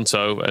Willie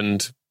Nonto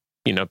and,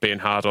 you know, being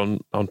hard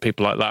on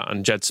people like that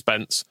and Jed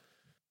Spence,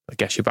 I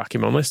guess you back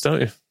him on this,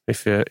 don't you?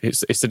 If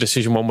it's the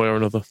decision one way or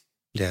another.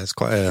 Yeah, it's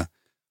quite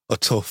a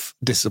tough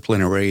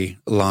disciplinary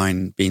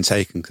line being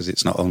taken, because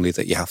it's not only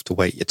that you have to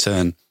wait your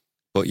turn,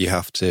 but you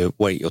have to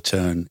wait your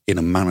turn in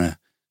a manner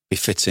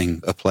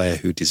befitting a player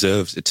who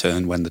deserves a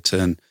turn when the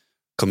turn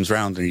comes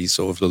round. And he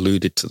sort of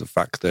alluded to the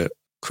fact that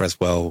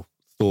Creswell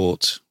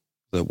thought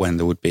that when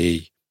there would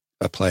be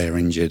a player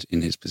injured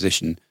in his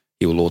position,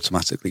 he will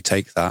automatically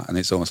take that. And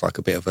it's almost like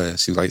a bit of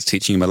seems like it's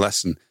teaching him a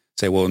lesson.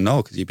 Say, well,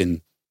 no, because you've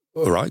been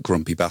all right,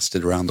 grumpy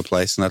bastard around the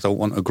place, and I don't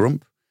want a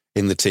grump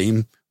in the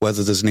team,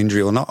 whether there's an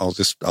injury or not.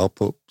 I'll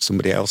put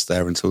somebody else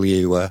there until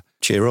you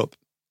cheer up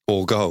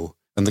or go.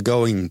 And the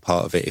going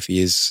part of it, if he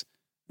is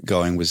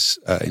going, was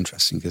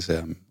interesting, because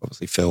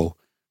obviously Phil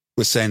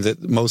was saying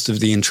that most of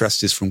the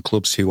interest is from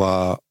clubs who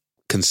are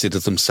consider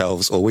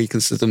themselves, or we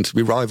consider them to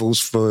be rivals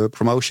for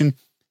promotion.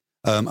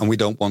 And we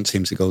don't want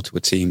him to go to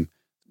a team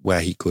where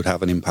he could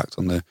have an impact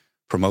on the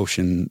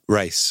promotion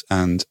race.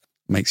 And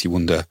makes you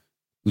wonder,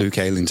 Luke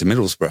Ayling to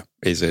Middlesbrough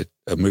is a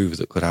move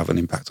that could have an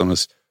impact on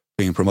us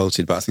being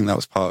promoted. But I think that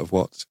was part of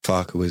what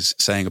Farker was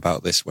saying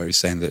about this, where he's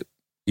saying that,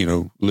 you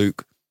know,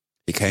 Luke,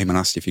 he came and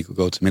asked if he could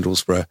go to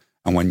Middlesbrough.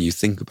 And when you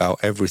think about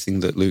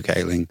everything that Luke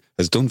Ayling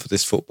has done for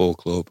this football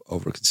club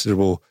over a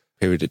considerable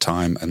period of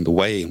time, and the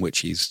way in which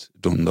he's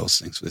done those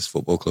things for this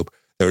football club,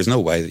 there is no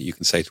way that you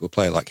can say to a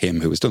player like him,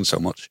 who has done so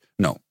much,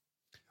 no.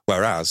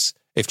 Whereas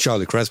if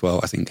Charlie Creswell,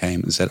 I think,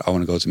 came and said, I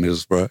want to go to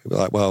Middlesbrough, it'd be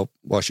like, well,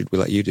 why should we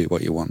let you do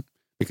what you want?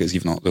 Because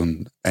you've not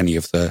done any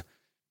of the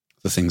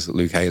things that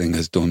Luke Ayling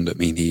has done that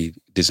mean he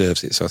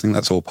deserves it. So I think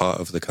that's all part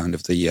of the kind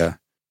of the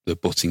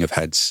butting of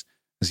heads,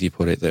 as you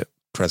put it, that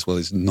Creswell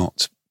is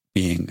not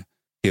being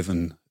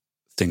given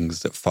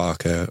things that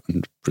Farker,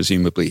 and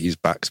presumably he's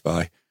backed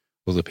by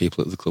other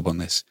people at the club on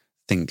this,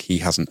 think he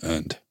hasn't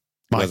earned.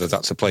 Whether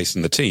that's a place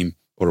in the team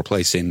or a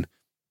place in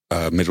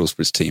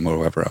Middlesbrough's team or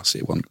whoever else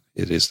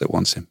it is that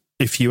wants him.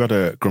 If you had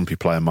a grumpy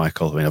player,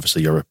 Michael, I mean,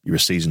 obviously you're a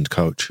seasoned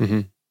coach.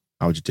 Mm-hmm.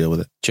 How would you deal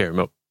with it? Cheer him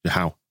up.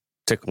 How?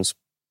 Tickles.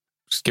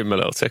 Just give him a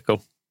little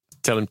tickle.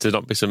 Tell him to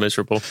not be so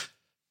miserable.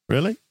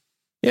 Really?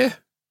 Yeah.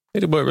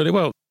 It'd work really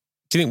well.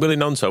 Do you think Willie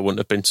Nonto wouldn't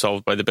have been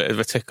solved by the bit of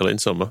a tickle in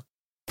summer?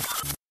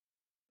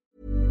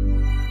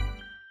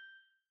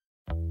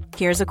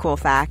 Here's a cool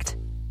fact.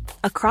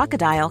 A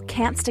crocodile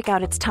can't stick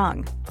out its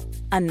tongue.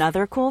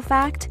 Another cool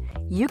fact,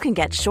 you can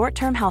get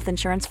short-term health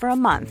insurance for a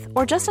month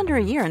or just under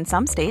a year in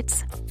some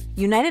states.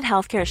 United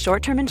Healthcare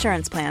short-term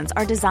insurance plans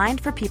are designed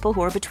for people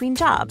who are between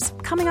jobs,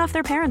 coming off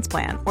their parents'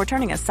 plan, or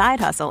turning a side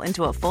hustle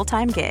into a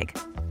full-time gig.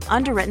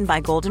 Underwritten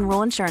by Golden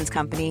Rule Insurance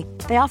Company,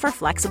 they offer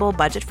flexible,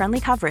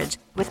 budget-friendly coverage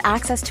with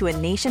access to a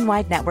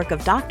nationwide network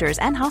of doctors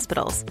and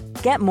hospitals.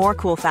 Get more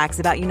cool facts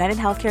about United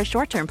Healthcare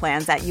short-term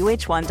plans at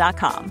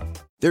uh1.com.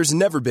 There's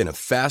never been a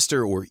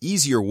faster or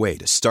easier way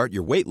to start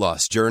your weight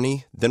loss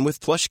journey than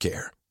with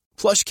PlushCare.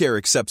 PlushCare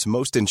accepts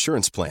most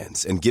insurance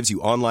plans and gives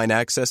you online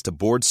access to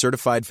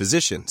board-certified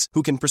physicians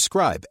who can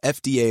prescribe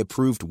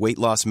FDA-approved weight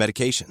loss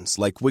medications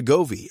like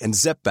Wegovy and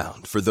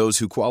Zepbound for those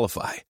who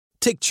qualify.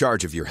 Take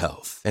charge of your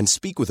health and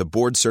speak with a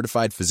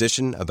board-certified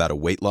physician about a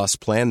weight loss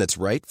plan that's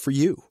right for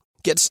you.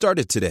 Get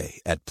started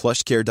today at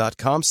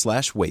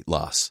plushcare.com/weight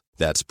loss.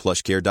 That's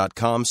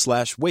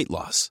plushcare.com/weight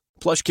loss.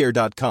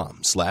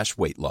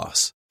 plushcare.com/weight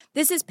loss.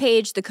 This is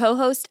Paige, the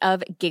co-host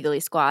of Giggly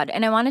Squad,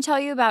 and I want to tell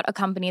you about a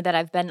company that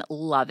I've been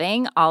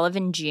loving,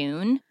 Olive &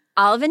 June.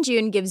 Olive &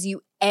 June gives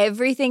you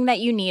everything that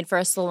you need for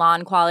a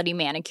salon-quality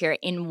manicure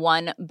in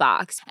one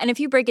box. And if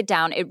you break it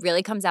down, it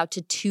really comes out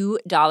to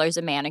 $2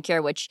 a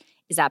manicure, which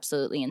is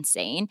absolutely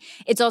insane.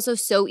 It's also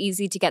so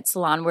easy to get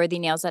salon-worthy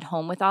nails at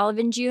home with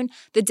Olive & June.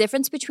 The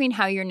difference between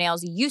how your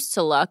nails used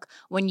to look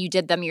when you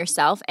did them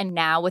yourself and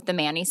now with the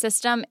Mani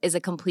system is a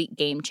complete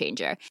game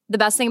changer. The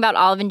best thing about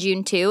Olive &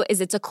 June, too,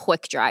 is it's a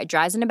quick dry.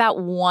 Dries in about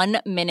 1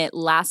 minute,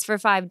 lasts for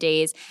 5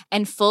 days,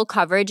 and full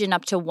coverage in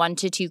up to 1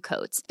 to 2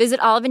 coats.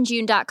 Visit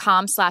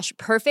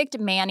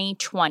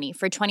oliveandjune.com/perfectmani20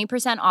 for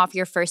 20% off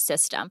your first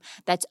system.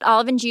 That's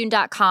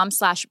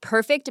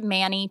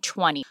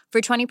oliveandjune.com/perfectmani20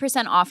 for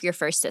 20% off your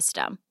first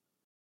system.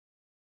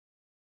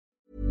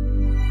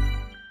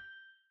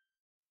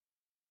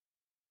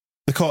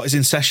 The court is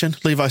in session.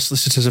 Levi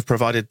solicitors have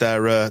provided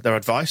their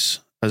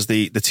advice as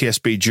the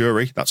TSB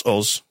jury, that's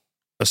us,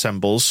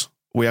 assembles.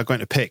 We are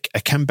going to pick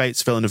a Ken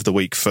Bates villain of the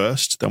week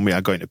first, then we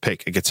are going to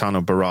pick a Gaetano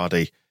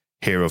Berardi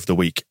hero of the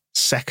week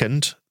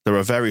second. There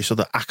are various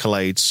other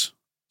accolades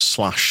 /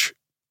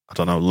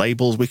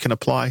 labels we can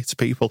apply to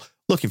people.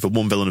 Looking for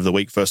one villain of the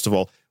week, first of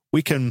all.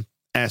 We can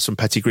air some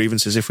petty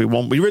grievances if we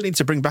want. We really need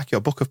to bring back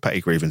your book of petty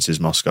grievances,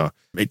 Moscow.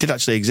 It did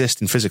actually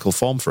exist in physical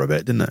form for a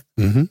bit, didn't it?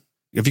 Mm-hmm.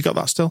 Have you got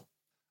that still?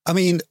 I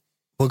mean,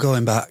 we're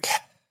going back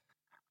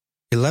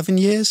 11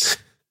 years?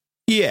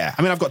 Yeah.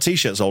 I mean, I've got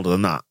T-shirts older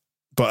than that.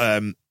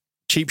 But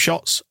cheap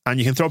shots, and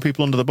you can throw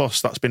people under the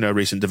bus. That's been a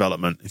recent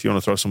development, if you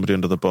want to throw somebody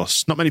under the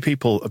bus. Not many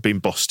people have been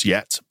bussed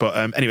yet, but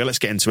anyway, let's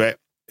get into it.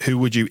 Who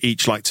would you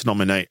each like to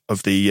nominate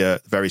of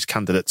the various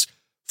candidates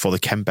for the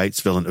Ken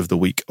Bates Villain of the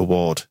Week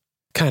award?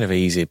 Kind of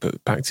easy,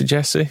 but back to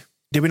Jesse.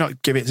 Did we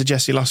not give it to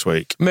Jesse last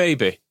week?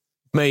 Maybe,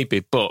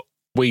 but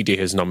Weedy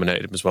has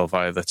nominated him as well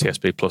via the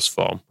TSB Plus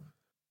form.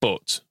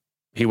 But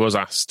he was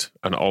asked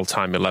an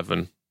all-time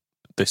 11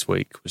 this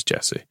week was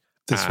Jesse.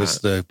 This was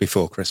the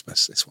before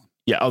Christmas, this one.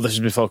 Yeah, this is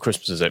before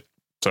Christmas, is it?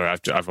 Sorry,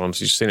 I've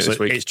honestly just seen it this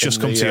week. It's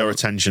just come to your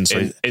attention.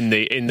 So in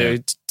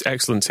the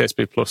excellent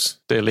TSB Plus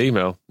daily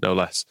email, no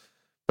less.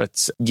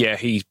 But yeah,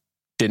 he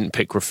didn't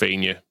pick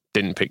Rafinha,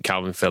 didn't pick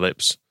Calvin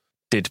Phillips,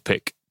 did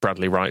pick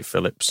Bradley Wright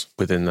Phillips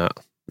within that.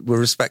 We're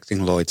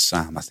respecting Lloyd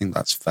Sam. I think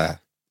that's fair.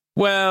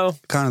 Well,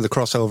 kind of the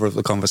crossover of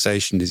the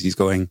conversation is he's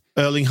going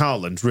Erling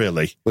Haaland,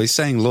 really? Well, he's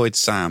saying Lloyd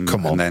Sam,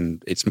 come on, and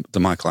then it's the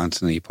Michael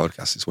Anthony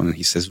podcast. It's one, and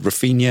he says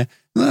Rafinha.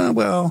 No.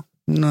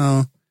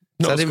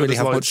 So I didn't really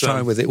have much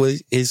time with it. Well,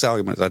 his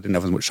argument is I didn't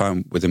have as much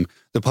time with him.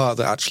 The part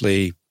that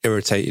actually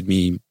irritated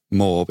me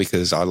more,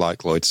 because I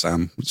like Lloyd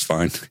Sam, it's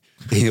fine.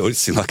 He always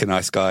seemed like a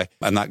nice guy,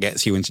 and that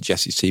gets you into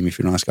Jesse's team if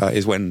you're a nice guy,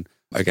 is when,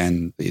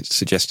 again, it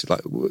suggested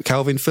like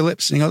Calvin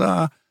Phillips, and he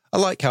goes, I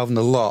like Calvin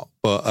a lot,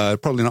 but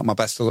probably not my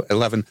best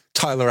 11.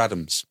 Tyler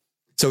Adams.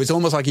 So it's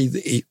almost like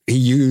he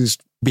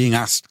used being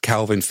asked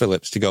Calvin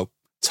Phillips to go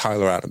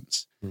Tyler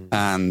Adams.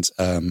 And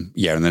and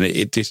then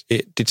it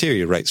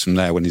deteriorates from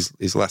there when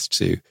his last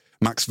two,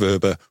 Max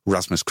Verber,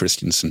 Rasmus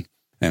Christensen.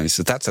 And he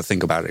said, that's a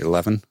thing about it,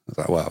 11. I was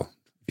like, well,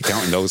 if you're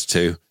counting those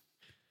two,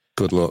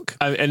 good luck.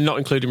 And not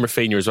including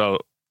Rafinha as well,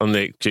 on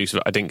the excuse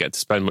of I didn't get to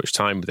spend much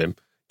time with him.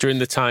 During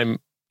the time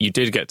you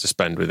did get to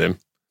spend with him,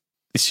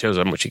 this shows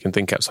how much you can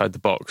think outside the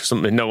box.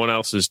 Something no one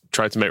else has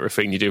tried to make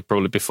Rafinha do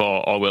probably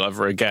before or will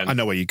ever again. I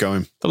know where you're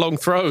going. The long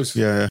throws.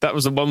 Yeah. That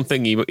was the one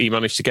thing he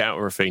managed to get out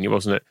of Rafinha,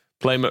 wasn't it?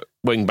 Play him at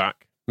wing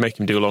back, make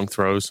him do long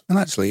throws. And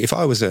actually, if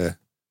I was a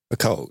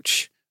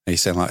coach, and you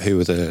said, like, who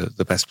were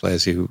the best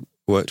players who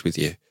worked with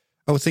you,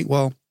 I would think,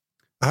 well,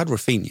 I had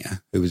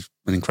Rafinha, who was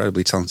an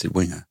incredibly talented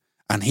winger,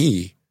 and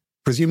he,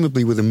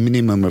 presumably with a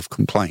minimum of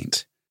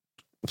complaint,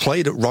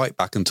 played at right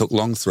back and took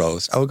long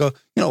throws. I would go,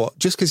 you know what,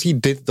 just because he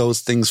did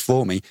those things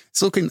for me,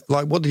 it's looking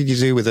like, what did you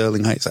do with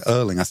Erling? It's like,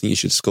 Erling, I think you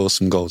should score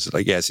some goals. It's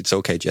like, yes, it's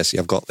okay, Jesse,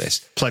 I've got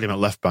this. Played him at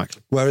left back.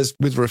 Whereas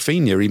with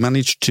Rafinha, he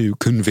managed to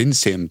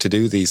convince him to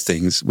do these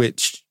things,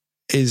 which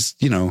is,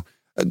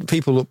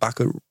 people look back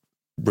at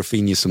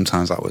Rafinha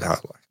sometimes like how,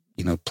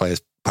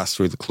 players pass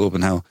through the club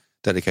and how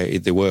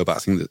dedicated they were. But I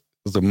think that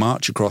the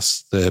march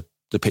across the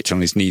pitch on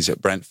his knees at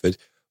Brentford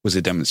was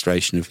a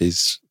demonstration of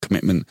his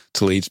commitment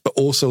to Leeds, but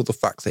also the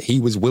fact that he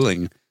was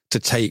willing to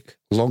take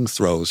long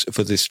throws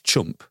for this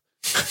chump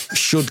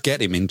should get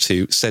him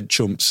into said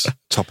chump's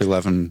top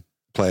 11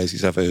 players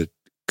he's ever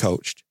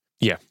coached.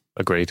 Yeah,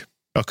 agreed.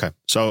 Okay,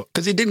 so...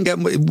 Because he didn't get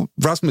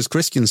Rasmus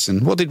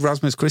Christensen. What did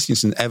Rasmus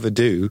Christensen ever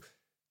do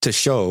to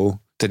show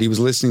that he was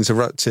listening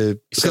to...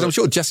 Because I'm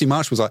sure Jesse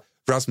Marsh was like,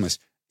 Rasmus,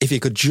 if you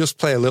could just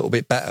play a little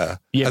bit better...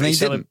 Yeah,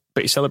 and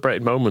but he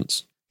celebrated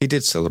moments. He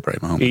did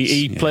celebrate moments.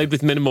 He played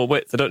with minimal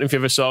width. I don't know if you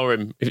ever saw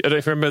him. I don't know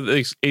if you remember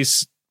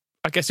his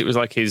I guess it was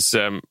like his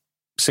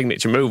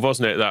signature move,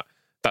 wasn't it?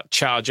 That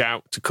charge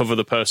out to cover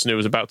the person who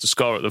was about to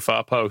score at the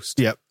far post.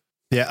 Yep.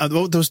 Yeah,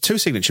 there was two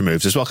signature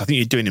moves as well. I think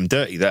you're doing him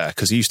dirty there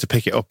because he used to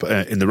pick it up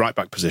in the right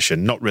back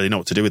position, not really know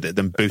what to do with it,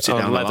 then boot it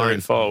down the line.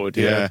 It forward,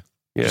 yeah.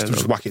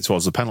 Just whack it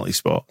towards the penalty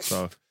spot.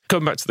 So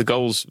coming back to the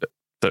goals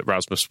that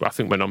Rasmus, I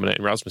think we're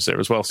nominating Rasmus here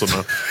as well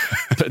somehow.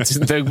 But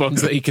the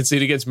ones that he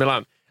conceded against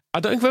Milan. I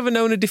don't think I've ever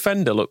known a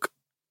defender look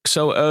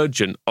so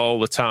urgent all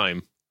the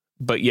time,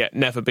 but yet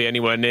never be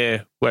anywhere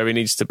near where he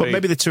needs to be. But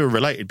maybe the two are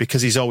related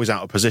because he's always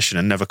out of position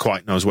and never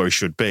quite knows where he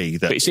should be.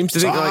 But he seems to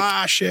think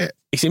shit.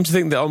 He seems to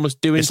think that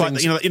almost doing it's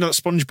things... like, that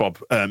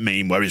SpongeBob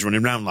meme where he's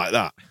running around like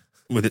that,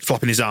 with it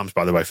flopping his arms,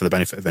 by the way, for the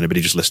benefit of anybody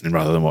just listening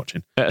rather than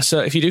watching.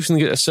 If you do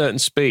something at a certain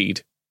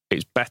speed,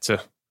 it's better.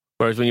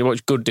 Whereas when you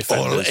watch good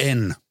defenders... All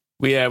in.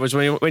 Yeah, whereas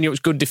when you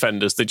watch good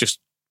defenders, they're just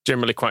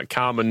generally quite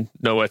calm and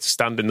know where to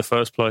stand in the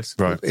first place.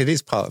 Right. It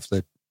is part of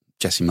the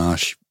Jesse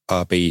Marsh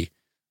RB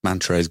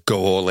mantra is go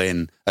all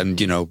in and,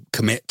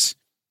 commit,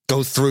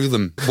 go through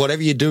them.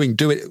 Whatever you're doing,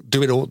 do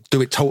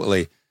it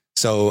totally.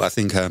 So I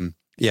think,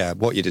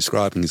 what you're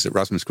describing is that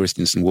Rasmus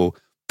Christensen will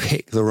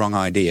pick the wrong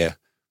idea,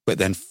 but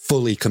then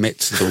fully commit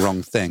to the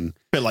wrong thing.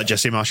 A bit like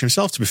Jesse Marsh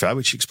himself, to be fair,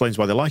 which explains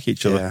why they like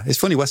each other. Yeah. It's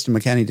funny, Weston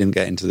McKennie didn't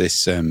get into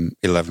this 11,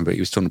 but he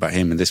was talking about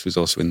him, and this was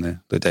also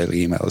in the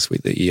Daily Email this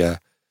week, that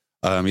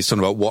he's talking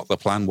about what the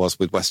plan was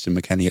with Weston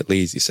McKennie at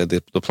Leeds. He said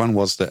the plan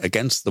was that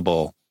against the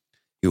ball,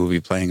 he will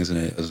be playing as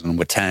a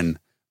number 10,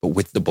 but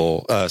with the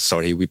ball.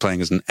 He will be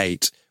playing as an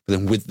 8, but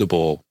then with the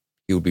ball,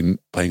 he will be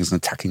playing as an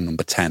attacking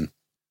number 10. And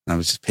I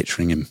was just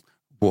picturing him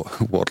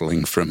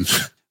waddling from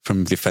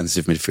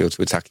defensive midfield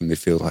to attacking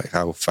midfield, like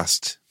how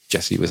fast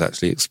Jesse was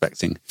actually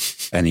expecting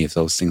any of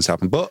those things to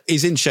happen. But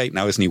he's in shape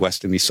now, isn't he,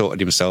 Weston? He's sorted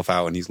himself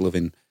out and he's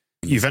loving...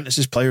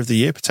 Juventus' player of the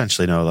year,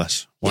 potentially, no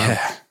less. Wow.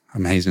 Yeah,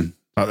 amazing.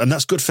 And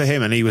that's good for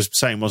him. And he was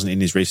saying, wasn't he,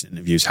 in his recent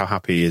interviews, how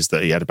happy he is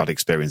that he had a bad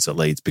experience at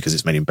Leeds because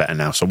it's made him better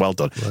now. So well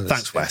done. Well,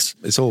 thanks, Wes.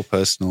 It's all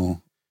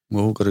personal.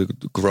 We've all got to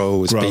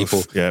grow as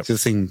people. Yeah. The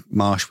thing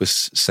Marsh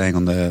was saying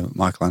on the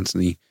Michael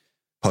Anthony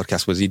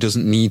podcast was he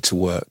doesn't need to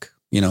work,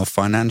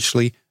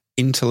 financially,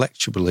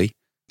 intellectually.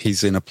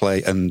 He's in a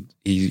play and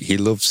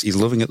he's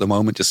loving at the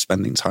moment, just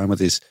spending time with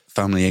his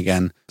family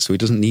again. So he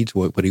doesn't need to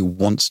work, but he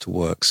wants to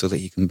work so that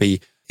he can be,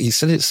 he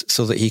said it's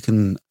so that he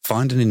can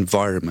find an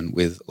environment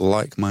with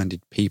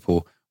like-minded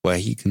people where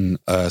he can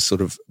sort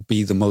of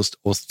be the most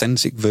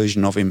authentic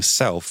version of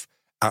himself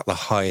at the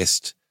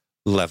highest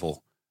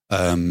level. Do you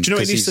know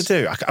what he needs to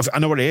do? I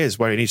know what it is,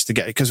 where he needs to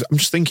get, because I'm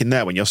just thinking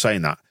there when you're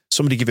saying that,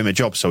 somebody give him a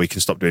job so he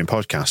can stop doing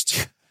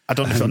podcasts. I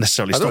don't know if it'll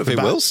necessarily stop him. I don't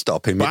know if it will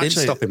stop him. It did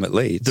stop him at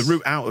Leeds. The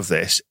route out of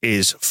this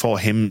is for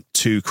him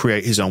to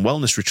create his own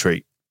wellness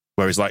retreat,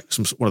 where he's like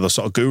one of those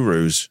sort of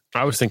gurus.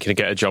 I was thinking to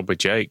get a job with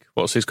Jake.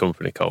 What's his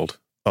company called?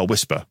 Oh,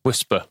 Whisper.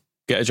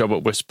 Get a job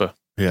at Whisper.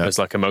 Yeah. As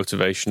like a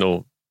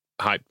motivational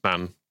hype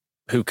man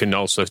who can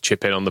also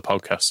chip in on the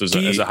podcast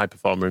as a high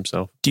performer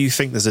himself. Do you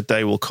think there's a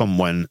day will come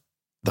when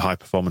the High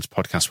Performance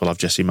podcast will have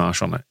Jesse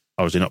Marsh on it?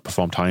 Or has he not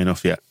performed high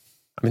enough yet?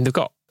 I mean, they've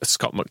got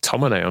Scott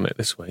McTominay on it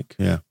this week.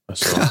 Yeah. I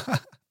saw.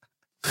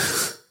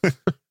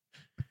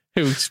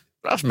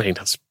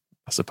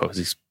 I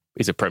suppose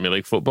he's a Premier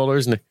League footballer,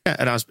 isn't he? Yeah,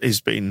 and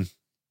he's been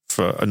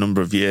for a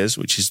number of years,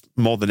 which is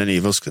more than any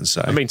of us can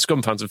say. I mean,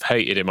 Scum fans have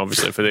hated him,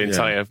 obviously, for the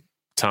entire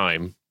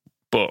time,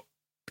 but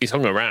he's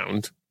hung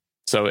around.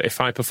 So if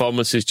High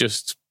Performance is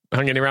just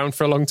hanging around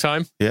for a long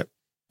time, yep.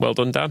 Well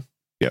done, Dan.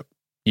 Yep.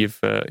 You've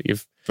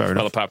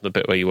well, apart from the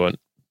bit where you weren't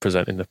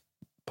presenting the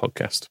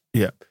podcast.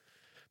 Yeah.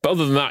 But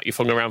other than that, you've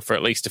hung around for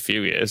at least a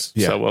few years.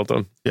 Yeah. So well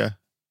done. Yeah.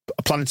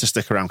 I'm planning to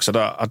stick around because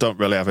I don't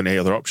really have any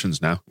other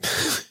options now.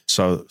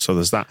 so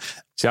there's that.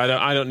 See,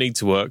 I don't need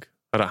to work.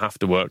 I don't have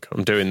to work.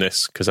 I'm doing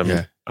this because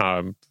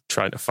I'm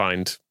trying to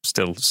find,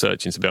 still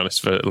searching, to be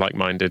honest, for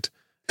like-minded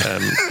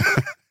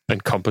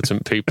and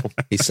competent people.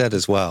 He said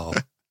as well,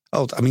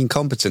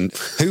 competent.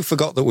 Who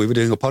forgot that we were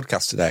doing a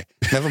podcast today?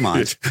 Never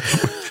mind.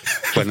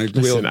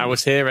 Listen, I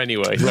was here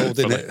anyway.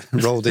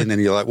 Rolled in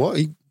and you're like, what are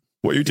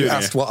you doing? You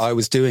asked what I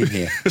was doing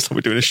here. It's like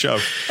we're doing a show.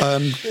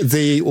 One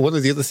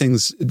of the other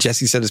things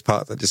Jesse said as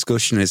part of that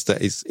discussion is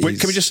that Wait,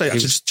 can we just say,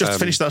 just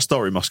finish that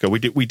story, Moscow? We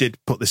did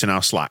put this in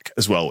our Slack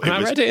as well.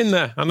 I read it in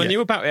there, and I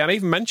knew about it. I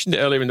even mentioned it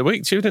earlier in the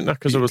week too, didn't I?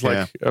 Because I was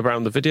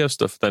around the video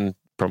stuff, then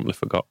promptly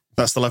forgot.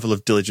 That's the level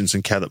of diligence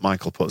and care that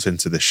Michael puts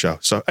into this show.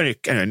 So anyway,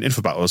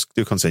 info battles,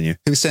 do continue.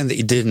 He was saying that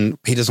he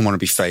doesn't want to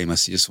be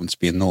famous. He just wants to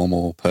be a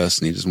normal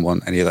person. He doesn't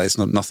want any of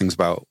that. Nothing's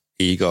about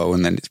ego.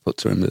 And then it's put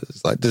to him,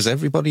 it's like, does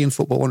everybody in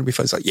football want to be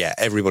famous? Like, yeah,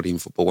 everybody in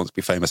football wants to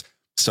be famous.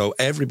 So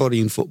everybody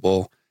in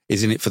football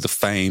is in it for the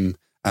fame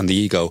and the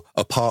ego,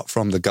 apart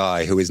from the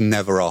guy who is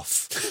never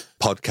off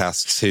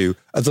podcasts, who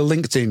the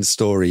LinkedIn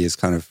story is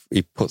kind of,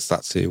 he puts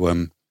that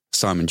to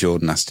Simon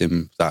Jordan asked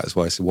him that as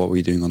well. I said, what were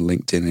you doing on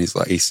LinkedIn? And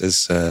he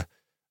says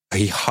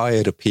he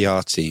hired a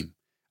PR team,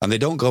 and they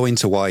don't go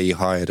into why he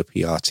hired a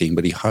PR team,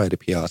 but he hired a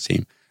PR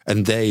team,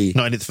 and they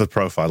not in it for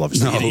profile,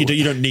 obviously. No.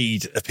 You don't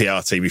need a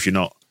PR team if you're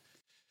not,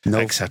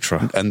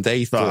 etc. And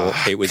they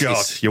thought it was.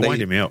 God, you're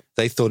winding me up.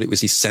 They thought it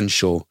was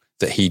essential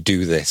that he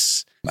do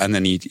this, and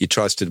then he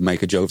tries to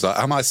make a joke like,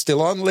 "Am I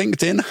still on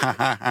LinkedIn?"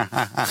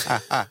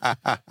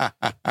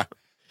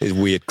 His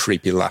weird,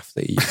 creepy laugh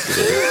that he used to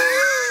do.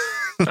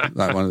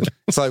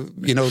 It's like,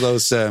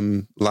 those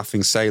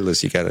laughing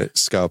sailors you get at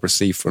Scarborough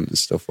Seafront and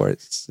stuff, where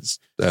it's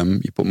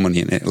you put money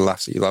in it, it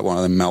laughs at you, like one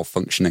of them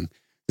malfunctioning.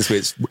 This with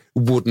its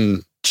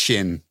wooden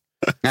chin.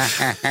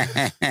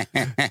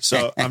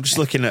 So I'm just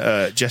looking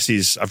at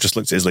Jesse's. I've just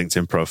looked at his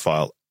LinkedIn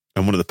profile,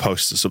 and one of the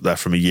posts that's up there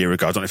from a year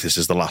ago. I don't know if this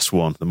is the last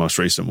one, the most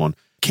recent one.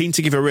 Keen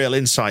to give a real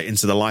insight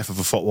into the life of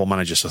a football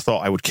manager, so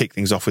thought I would kick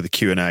things off with a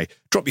Q&A.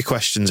 Drop your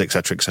questions,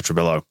 etc.,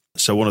 below.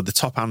 So one of the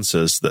top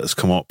answers that has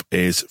come up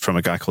is from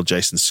a guy called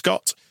Jason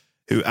Scott,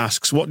 who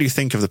asks, what do you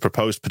think of the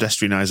proposed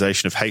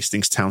pedestrianisation of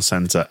Hastings Town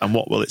Centre, and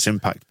what will its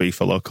impact be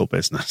for local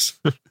business?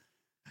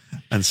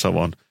 And so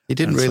on. He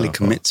didn't really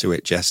commit to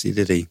it, Jesse,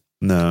 did he?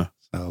 No.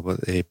 So, but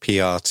the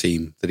PR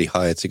team that he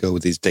hired to go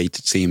with his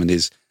data team and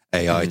his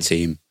AI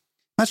team.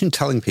 Imagine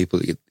telling people,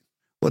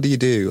 what do you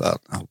do?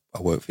 I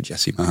work for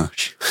Jesse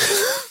Marsh.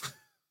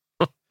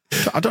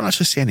 I don't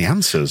actually see any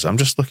answers. I'm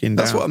just looking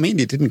down. That's what I mean.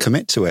 He didn't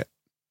commit to it.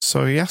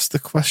 So he asked the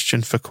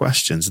question for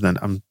questions, and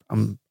then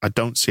I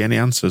don't see any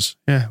answers.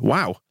 Yeah.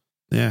 Wow.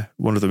 Yeah.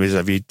 One of them is,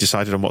 have you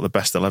decided on what the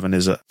best 11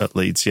 is at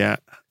Leeds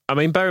yet? I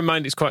mean, bear in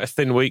mind, it's quite a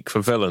thin week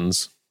for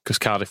villains because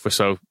Cardiff were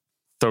so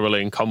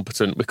thoroughly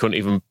incompetent. We couldn't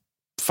even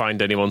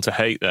find anyone to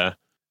hate there.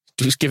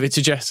 Just give it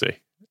to Jesse.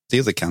 The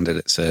other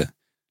candidates are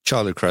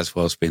Charlie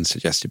Creswell's been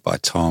suggested by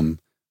Tom.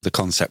 The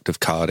Concept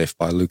of Cardiff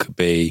by Luca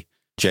B.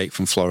 Jake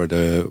from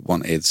Florida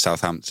wanted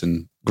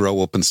Southampton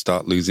grow up and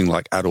start losing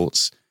like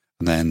adults.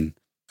 And then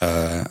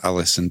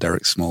Alice and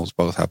Derek Smalls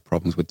both have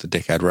problems with the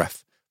dickhead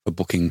ref for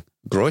booking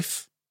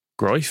Groif.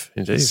 Groif,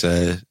 indeed.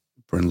 As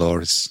Bryn-Law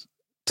is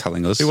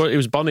telling us. It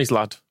was Bonnie's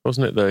lad,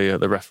 wasn't it,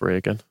 the referee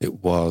again?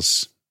 It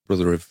was.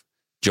 Brother of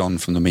John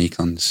from the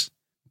Mekons,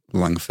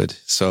 Langford.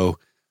 So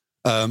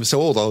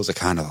all those are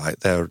kind of like,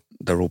 they're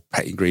all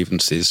petty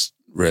grievances,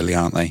 really,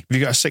 aren't they? Have you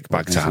got a sick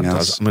bag to hand? I'm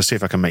going to see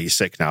if I can make you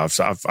sick now.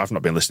 I've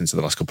not been listening to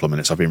the last couple of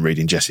minutes. I've been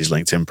reading Jesse's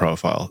LinkedIn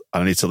profile.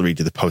 I need to read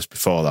you the post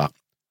before that.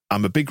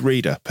 I'm a big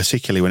reader,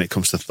 particularly when it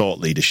comes to thought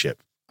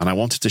leadership, and I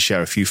wanted to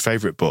share a few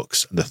favourite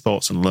books and the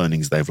thoughts and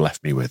learnings they've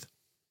left me with.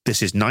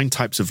 This is 9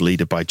 Types of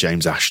Leader by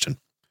James Ashton.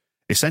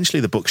 Essentially,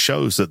 the book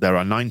shows that there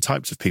are 9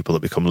 types of people that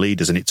become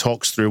leaders, and it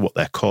talks through what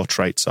their core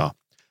traits are.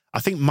 I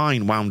think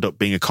mine wound up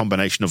being a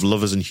combination of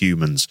lovers and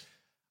humans.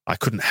 I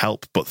couldn't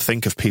help but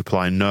think of people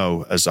I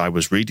know as I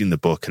was reading the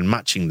book and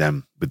matching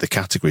them with the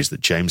categories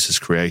that James has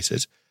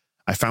created.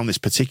 I found this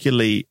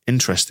particularly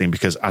interesting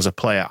because as a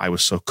player, I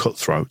was so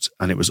cutthroat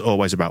and it was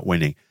always about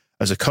winning.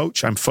 As a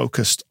coach, I'm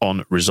focused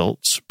on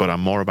results, but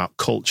I'm more about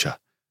culture,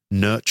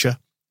 nurture,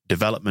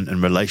 development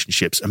and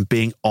relationships, and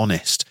being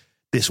honest.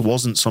 This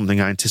wasn't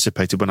something I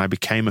anticipated when I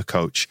became a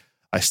coach.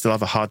 I still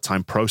have a hard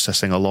time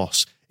processing a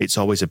loss. It's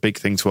always a big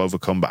thing to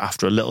overcome, but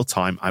after a little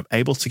time, I'm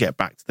able to get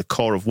back to the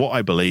core of what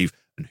I believe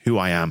and who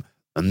I am,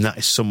 and that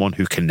is someone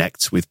who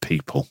connects with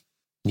people.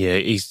 Yeah,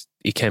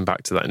 he came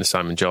back to that in the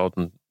Simon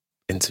Jordan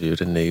interview,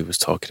 and he was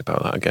talking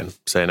about that again,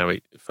 saying how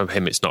from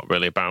him it's not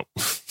really about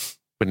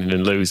winning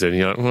and losing.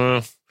 You're like,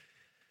 well,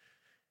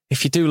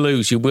 if you do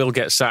lose, you will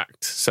get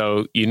sacked.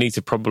 So you need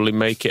to probably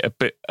make it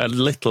a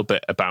little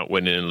bit about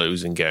winning and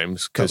losing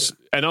games.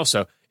 And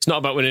also, it's not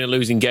about winning and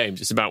losing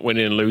games. It's about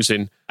winning and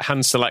losing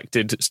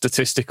hand-selected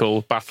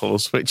statistical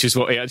battles, which is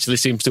what he actually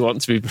seems to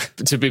want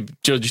to be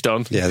judged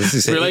on. Yeah, this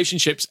is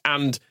relationships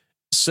and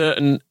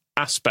certain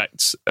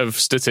aspects of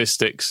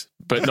statistics,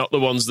 but not the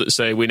ones that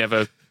say we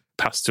never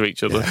pass to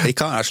each other. Yeah, he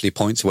can't actually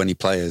point to any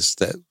players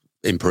that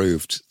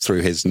improved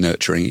through his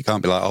nurturing. He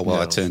can't be like, oh, well,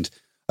 no. I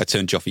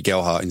turned Joffrey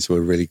Gelhardt into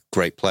a really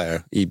great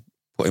player. He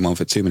put him on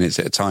for 2 minutes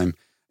at a time,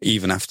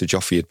 even after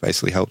Joffrey had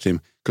basically helped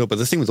him go. But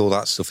the thing with all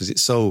that stuff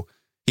is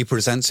he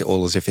presents it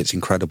all as if it's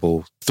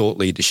incredible thought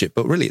leadership,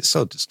 but really it's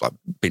so just like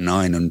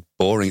benign and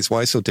boring. It's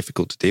why it's so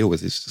difficult to deal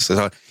with. It's just,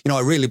 I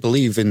really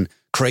believe in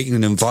creating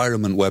an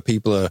environment where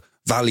people are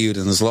valued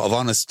and there's a lot of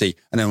honesty.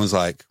 And everyone's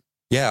like,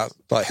 yeah,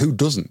 like who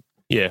doesn't?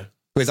 Yeah.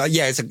 It's like,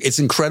 yeah, it's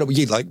incredible.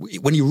 Like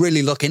when you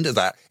really look into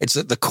that, it's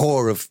at the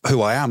core of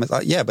who I am. It's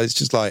like, yeah, but it's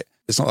just like,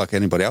 it's not like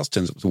anybody else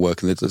turns up to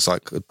work and it's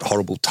like a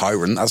horrible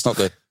tyrant. That's not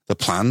the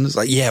plan. It's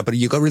like, yeah, but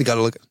really got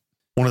to look.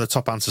 One of the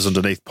top answers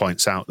underneath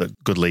points out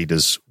that good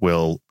leaders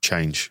will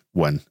change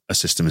when a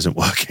system isn't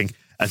working,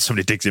 and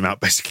somebody digs him out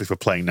basically for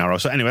playing narrow.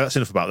 So anyway, that's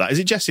enough about that. Is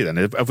it Jesse then?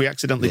 Have we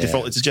accidentally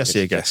defaulted to Jesse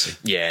again?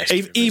 Yeah.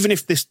 Even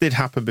if this did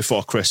happen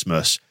before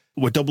Christmas,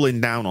 we're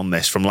doubling down on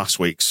this from last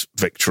week's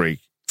victory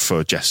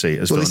for Jesse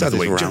as well. He's had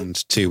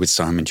round 2 with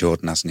Simon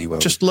Jordan, hasn't he? Well,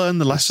 just learn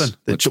the lesson.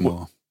 Much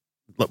more.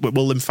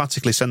 We'll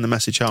emphatically send the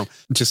message home.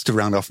 Just to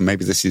round off, and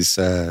maybe this is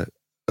the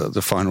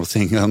final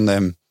thing on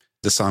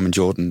the Simon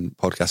Jordan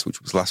podcast,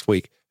 which was last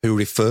week, who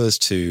refers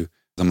to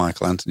the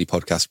Michael Anthony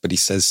podcast, but he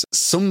says,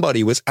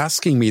 somebody was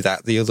asking me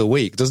that the other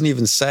week. Doesn't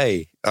even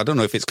say, I don't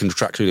know if it's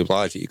contractually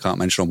obliged that you can't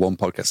mention on one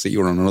podcast that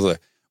you're on another,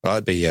 but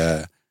I'd be,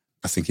 I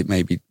think it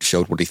maybe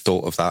showed what he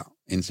thought of that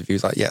interview.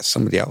 He's like, yeah,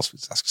 somebody else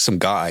was asking,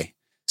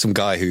 some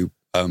guy who,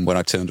 when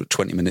I turned up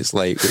 20 minutes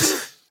late,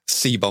 was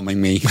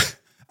C-bombing me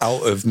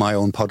out of my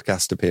own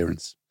podcast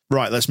appearance.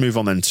 Right, let's move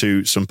on then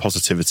to some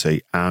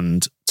positivity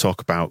and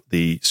talk about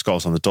the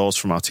scores on the doors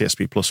from our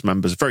TSB Plus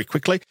members very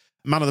quickly.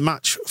 Man of the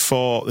match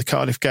for the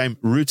Cardiff game,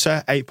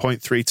 Ruta,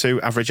 8.32,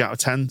 average out of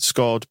 10,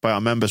 scored by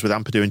our members with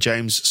Ampadu and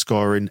James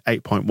scoring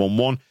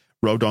 8.11.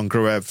 Rodon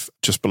Gruev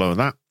just below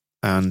that.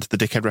 And the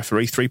dickhead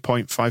referee,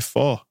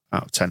 3.54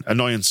 out of 10.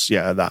 Annoyance,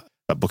 yeah, that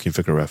booking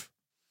for Gruev.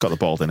 Got the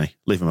ball, didn't he?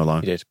 Leave him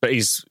alone. He did. But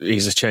he's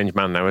a changed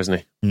man now,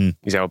 isn't he?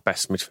 He's our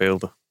best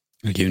midfielder.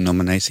 Are you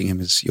nominating him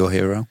as your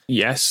hero?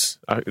 Yes.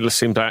 It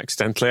seems I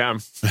accidentally am.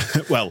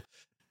 Well,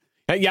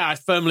 yeah, I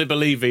firmly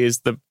believe he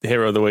is the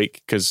hero of the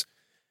week because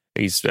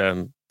he's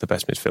the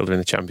best midfielder in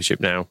the Championship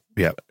now.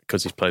 Yeah.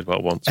 Because he's played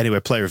well once. Anyway,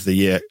 player of the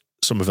year,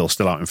 Somerville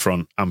still out in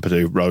front.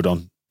 Ampadu,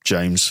 Rodon,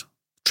 James,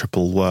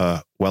 triple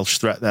Welsh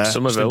threat there.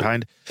 Somerville,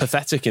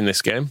 pathetic in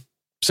this game.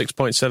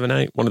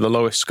 6.78, one of the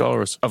lowest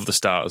scorers of the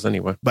starters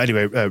anyway. But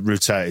anyway,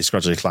 Ruta is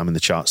gradually climbing the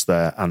charts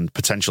there, and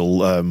potential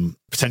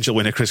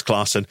winner Chris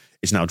Clarkson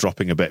is now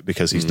dropping a bit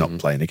because he's not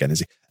playing again,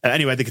 is he?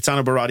 Anyway, the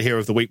Gaetano Berardi Hero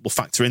of the Week will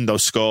factor in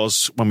those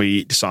scores when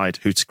we decide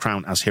who to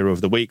crown as Hero of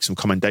the Week. Some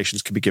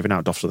commendations can be given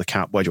out off to the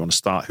cap. Where do you want to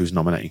start? Who's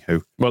nominating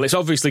who? Well, it's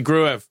obviously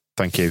Gruev.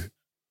 Thank you.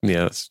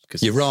 Yeah, that's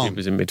because you're wrong. He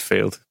was in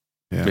midfield.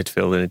 Yeah.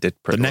 Midfield, and it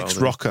did pretty well. The next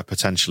rocker,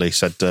 potentially,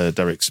 said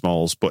Derek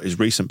Smalls, but his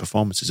recent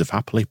performances have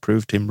happily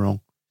proved him wrong.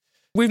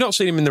 We've not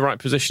seen him in the right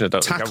position, I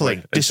don't think.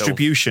 Tackling,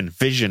 distribution,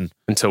 vision.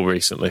 Until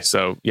recently.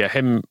 So, yeah,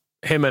 him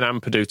and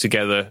Ampadu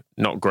together,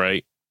 not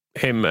great.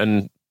 Him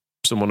and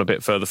someone a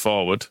bit further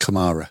forward.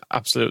 Kamara.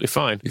 Absolutely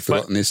fine. You've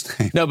forgotten his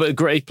name. No, but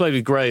he played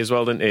with Gray as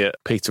well, didn't he,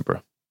 at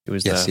Peterborough? He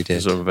was yes, there. He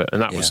did.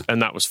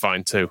 And that was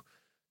fine too.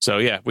 So,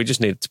 yeah, we just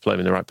needed to play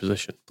him in the right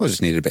position. We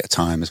just needed a bit of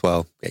time as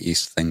well, get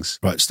used to things.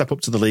 Right, step up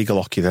to the legal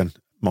hockey then,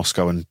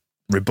 Moscow and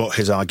rebut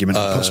his argument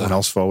and put someone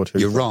else forward.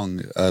 You're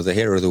wrong. The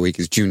hero of the week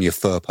is Junior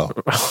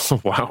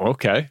Firpo. Wow,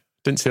 okay.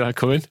 Didn't see that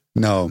coming.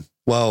 No.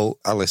 Well,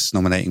 Alice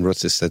nominating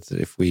Rutter said that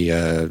if we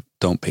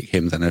don't pick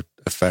him, then a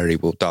fairy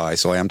will die.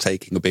 So I am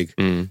taking a big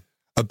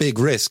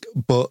risk.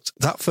 But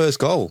that first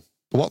goal,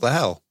 what the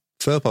hell?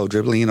 Firpo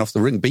dribbling in off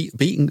the ring,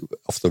 beating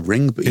off the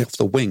wing,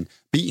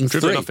 beating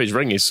dribbling three. Off his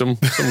ring is some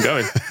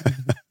going.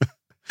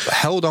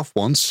 Held off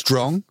one,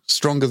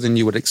 stronger than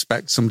you would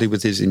expect somebody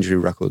with his injury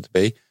record to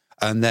be,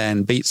 and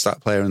then beats that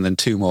player and then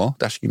two more,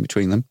 dashing in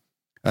between them.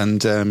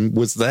 And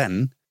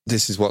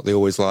this is what they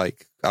always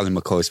like. Alan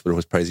McCoy would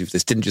always praise you for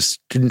this. Didn't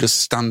just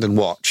stand and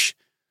watch,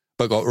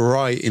 but got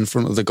right in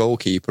front of the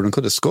goalkeeper and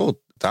could have scored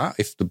that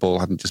if the ball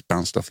hadn't just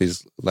bounced off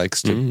his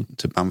legs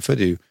to Bamford,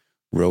 who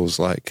rose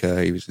like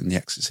he was in The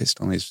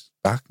Exorcist on his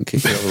back and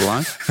kicked it over the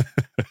line.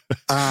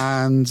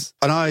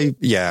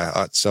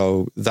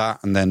 So that,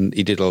 and then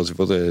he did loads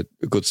of other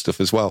good stuff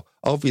as well.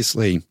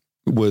 Obviously,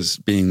 was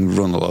being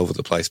run all over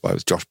the place by, it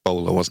was Josh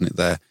Bowler, wasn't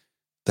it,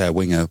 their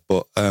winger?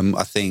 But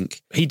I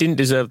think he didn't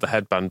deserve the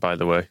headband, by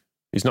the way.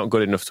 He's not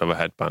good enough to have a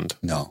headband.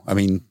 No, I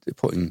mean,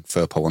 putting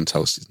Firpo on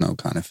toast is no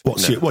kind of...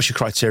 What's your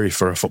criteria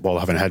for a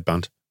footballer having a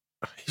headband?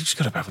 You've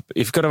got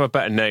to have a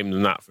better name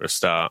than that for a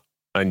start,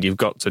 and you've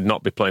got to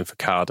not be playing for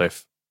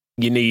Cardiff.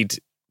 You need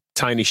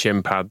tiny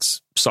shin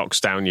pads, socks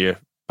down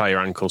by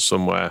your ankles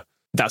somewhere.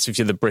 That's if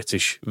you're the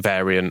British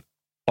variant,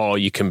 or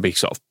you can be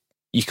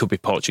you could be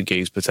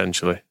Portuguese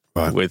potentially,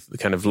 right, with the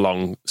kind of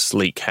long,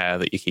 sleek hair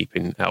that you're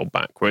keeping held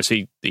back. Whereas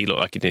he looked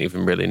like he didn't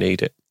even really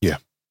need it. Yeah.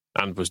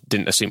 And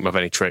didn't seem to have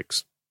any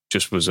tricks.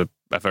 Just was a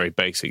very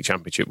basic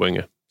Championship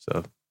winger.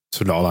 So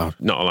not allowed.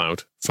 Not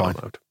allowed. Fine. Not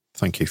allowed.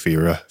 Thank you for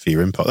your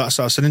input.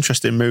 That's an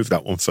interesting move,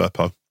 that one,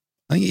 Firpo.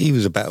 I think he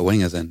was a better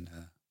winger than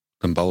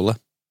Bowler.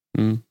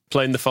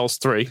 Playing the false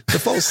three. The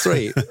false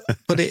three.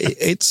 But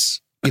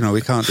it's,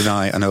 we can't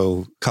deny, I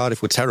know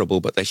Cardiff were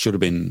terrible, but they should have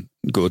been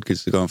good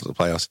because they're going for the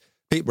playoffs.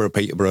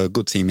 Peterborough,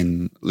 good team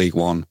in League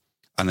One.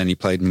 And then he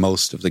played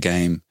most of the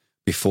game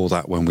before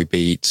that when we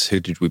beat, who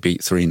did we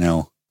beat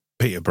 3-0?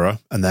 Peterborough,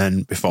 and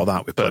then before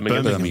that we played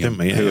Birmingham, didn't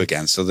we? Who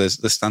again? So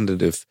the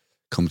standard of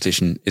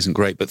competition isn't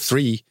great, but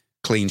 3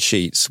 clean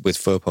sheets with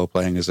Firpo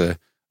playing as a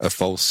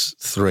false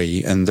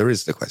 3, and there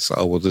is the question: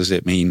 does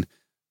it mean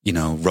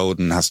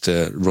Roden has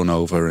to run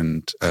over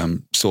and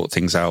sort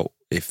things out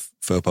if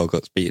Firpo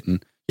gets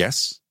beaten?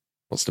 Yes.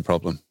 What's the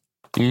problem?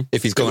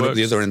 If he's going up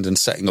the other end and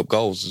setting up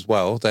goals as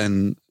well,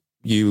 then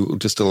you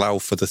just allow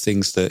for the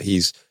things that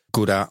he's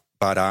good at,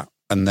 bad at,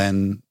 and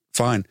then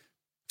fine.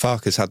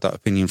 Farker's had that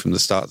opinion from the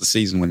start of the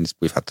season when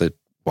we've had the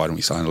why don't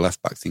we sign a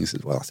left-back thing. He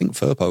said, well, I think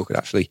Firpo could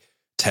actually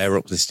tear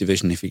up this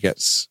division if he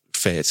gets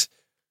fit.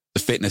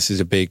 The fitness is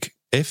a big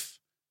if,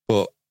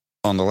 but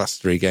on the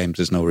last 3 games,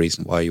 there's no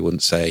reason why you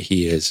wouldn't say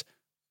he is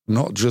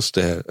not just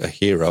a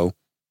hero,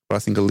 but I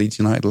think a Leeds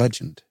United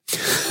legend.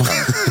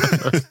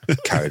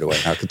 Carried away.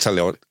 I could tell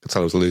I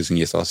was losing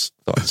your thoughts.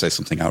 Thought I'd say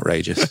something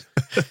outrageous.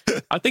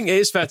 I think it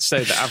is fair to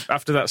say that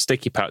after that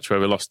sticky patch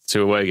where we lost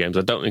 2 away games,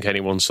 I don't think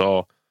anyone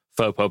saw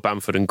Firpo,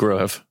 Bamford and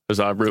Grove as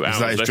our route out. Is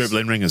that his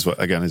dribbling ring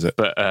again, is it?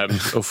 But,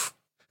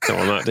 don't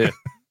want that, do you?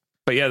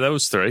 But yeah,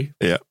 those 3.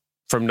 Yeah.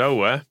 From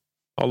nowhere,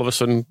 all of a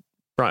sudden,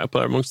 right up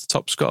there amongst the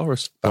top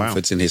scorers.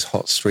 Bamford's in his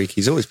hot streak.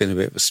 He's always been a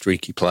bit of a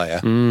streaky player.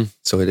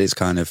 So it is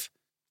kind of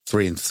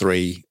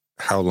 3-3,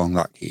 how long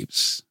that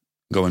keeps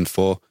going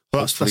for.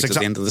 Well, that's to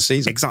the end of the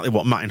season. Exactly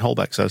what Martin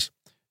Holbeck says.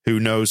 Who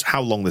knows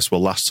how long this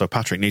will last, so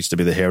Patrick needs to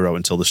be the hero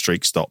until the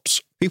streak stops.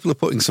 People are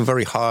putting some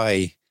very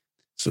high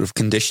sort of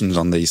conditions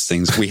on these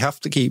things. We have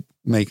to keep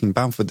making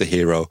Bamford the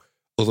hero,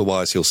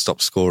 otherwise he'll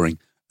stop scoring.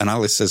 And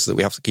Alice says that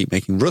we have to keep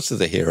making Rutter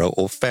the hero,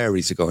 or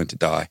fairies are going to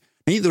die.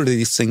 Neither of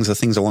these things are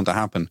things I want to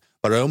happen,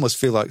 but I almost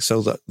feel like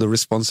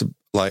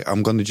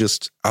I'm going to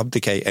just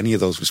abdicate any of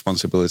those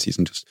responsibilities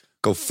and just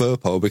go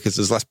Firpo because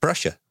there's less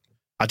pressure.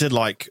 I did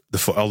like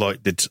although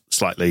it did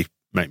slightly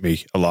make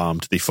me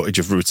alarmed, the footage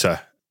of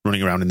Rutter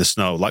running around in the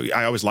snow. Like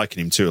I always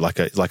liken him to like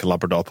a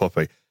Labrador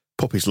puppy.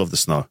 Puppies love the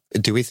snow.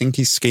 Do we think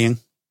he's skiing?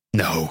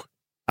 No.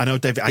 I know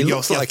David. He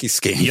looks like he's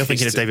skiing. You're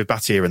thinking of David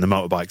Battier in the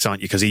motorbikes,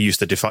 aren't you? Because he used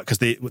to defy, because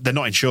they're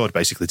not insured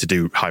basically to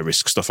do high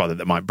risk stuff either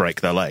that might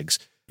break their legs.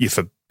 You're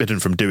forbidden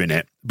from doing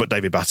it. But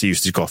David Battier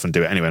used to go off and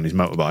do it anyway on his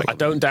motorbike. I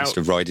don't doubt. He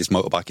used to ride his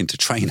motorbike into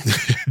training.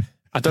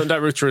 I don't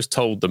doubt Rutter has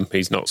told them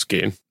he's not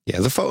skiing. Yeah,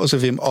 the photos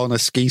of him on a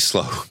ski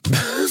slope.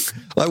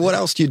 Like, what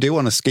else do you do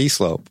on a ski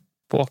slope?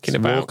 Walk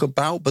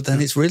about, but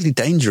then it's really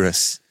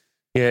dangerous.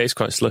 Yeah, it's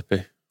quite slippy.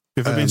 Have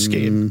you ever been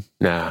skiing?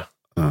 Nah.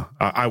 Oh,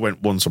 I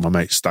went once on my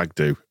mate's stag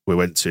do. We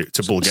went to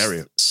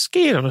Bulgaria.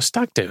 Skiing on a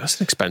stag do? That's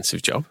an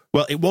expensive job.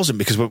 Well, it wasn't,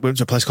 because we went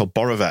to a place called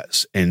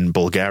Borovets in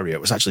Bulgaria.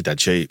 It was actually dead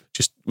cheap.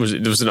 Was there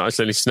not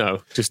actually any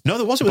snow? No,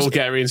 there wasn't.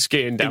 Bulgarian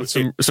skiing down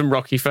some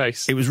rocky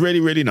face. It was really,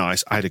 really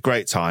nice. I had a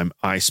great time.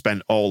 I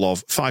spent all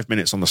of 5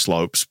 minutes on the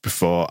slopes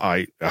before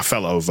I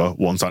fell over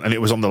one time, and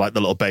it was on the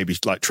little baby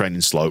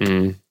training slope.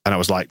 And I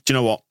was like, do you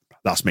know what?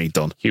 That's me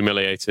done.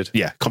 Humiliated.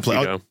 Yeah,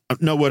 completely.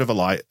 No word of a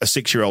lie. A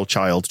 6-year-old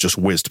child just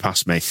whizzed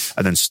past me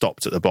and then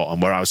stopped at the bottom,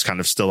 where I was kind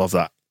of still of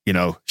that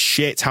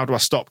shit, how do I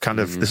stop? Kind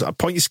of, this,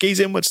 point your skis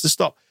inwards to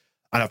stop.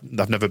 And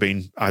I've never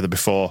been either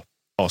before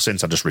or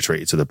since. I just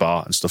retreated to the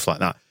bar and stuff like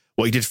that.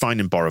 What you did find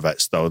in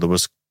Borovets, though, there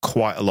was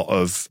quite a lot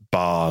of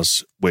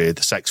bars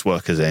with sex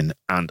workers in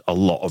and a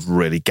lot of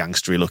really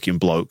gangstery looking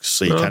blokes.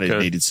 So you kind of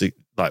needed to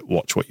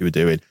watch what you were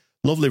doing.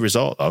 Lovely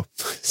resort, though.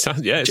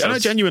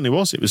 It genuinely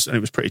was. It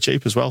was pretty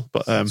cheap as well.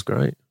 But that's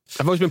great.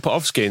 I've always been put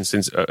off skiing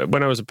since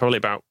when I was probably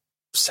about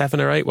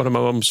 7 or 8. One of my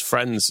mum's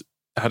friends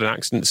had an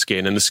accident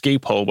skiing, and the ski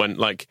pole went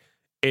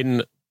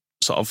in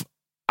sort of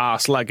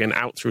arse leg and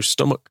out through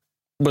stomach.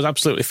 Was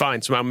absolutely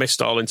fine. Somehow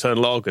missed all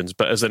internal organs,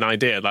 but as an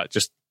idea, it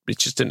just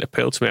didn't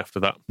appeal to me after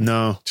that.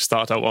 No, just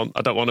thought I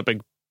don't want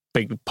a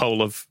big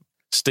pole of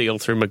steel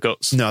through my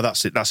guts. No,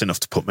 that's it. That's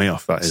enough to put me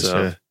off. That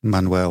is.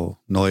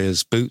 Manuel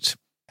Neuer's boot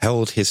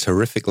held his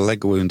horrific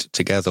leg wound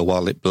together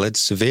while it bled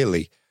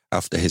severely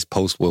after his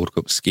post-World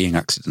Cup skiing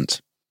accident.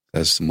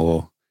 There's some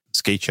more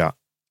ski chat.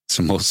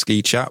 Some more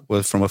ski chat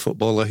from a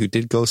footballer who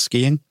did go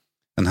skiing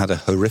and had a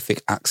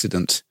horrific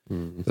accident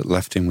that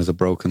left him with a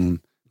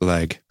broken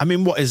leg. I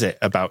mean, what is it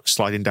about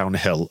sliding down a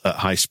hill at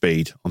high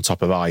speed on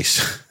top of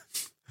ice?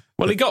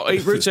 Well,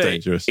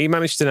 he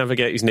managed to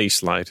navigate his knee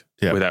slide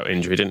without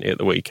injury, didn't he, at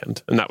the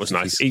weekend? And that was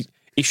nice.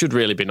 He should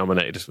really be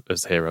nominated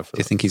as the hero for that. Do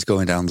you think he's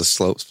going down the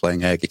slopes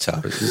playing air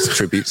guitar as a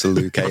tribute to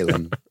Luke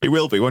Ayling? He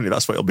will be, won't he?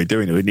 That's what he'll be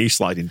doing, with knee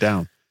sliding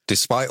down.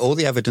 Despite all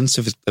the evidence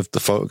of the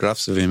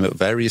photographs of him at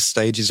various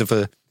stages of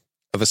a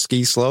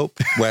ski slope,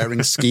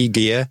 wearing ski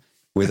gear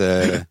with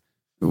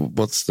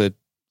what's the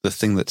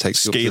thing that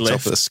takes you up to the top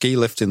of the ski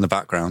lift in the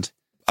background,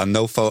 and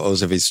no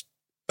photos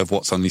of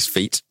what's on his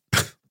feet.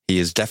 He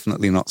is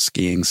definitely not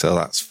skiing, so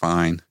that's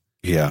fine.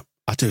 Yeah,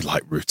 I do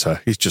like Ruta.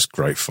 He's just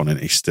great fun,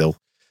 isn't he, still?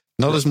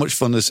 Not as much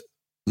fun as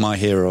my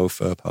hero,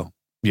 Firpo.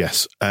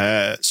 Yes.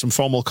 Some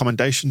formal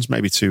commendations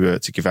maybe to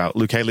give out.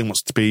 Luke Ayling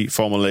wants to be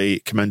formally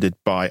commended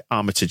by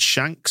Armitage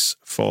Shanks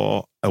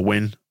for a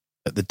win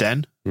at the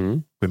Den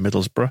with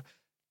Middlesbrough.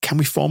 Can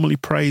we formally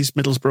praise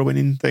Middlesbrough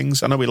winning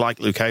things? I know we like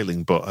Luke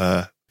Ayling,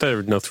 but... there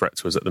are no threat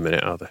to us at the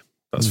minute, are there?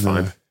 That's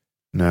fine.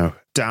 No.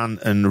 Dan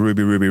and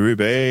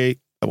Ruby,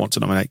 I want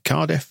to nominate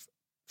Cardiff.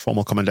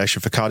 Formal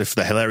commendation for Cardiff for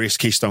the hilarious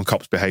Keystone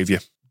Cops behaviour.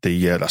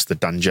 That's the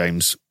Dan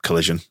James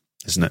collision,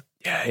 isn't it?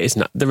 Yeah, it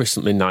is. There is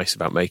something nice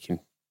about making...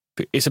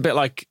 It's a bit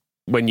like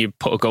when you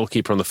put a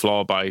goalkeeper on the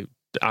floor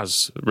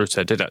as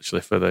Rutte did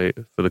actually for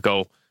the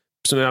goal.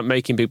 Something like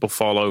making people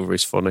fall over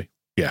is funny.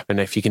 Yeah. And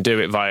if you can do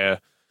it via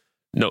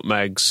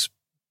nutmegs,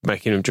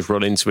 making them just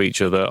run into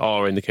each other,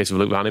 or in the case of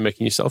Luke Lanny,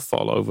 making yourself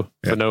fall over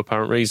for no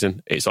apparent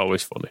reason, it's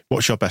always funny.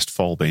 What's your best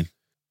fall been?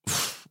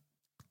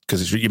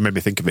 Because you made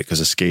me think of it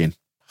because of skiing.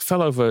 I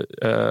fell over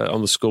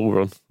on the school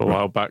run a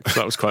while back.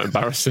 That was quite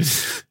embarrassing.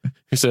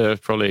 It was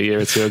probably a year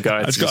or two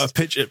ago. It's got a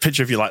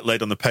picture of you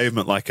laid on the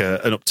pavement like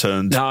an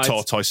upturned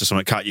tortoise or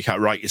something. You can't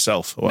right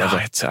yourself or whatever.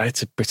 No, I had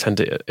to pretend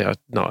I'd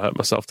not hurt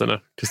myself, don't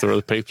I? Because there were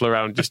other people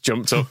around, just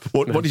jumped up.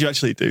 What did you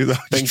actually do though?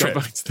 Then got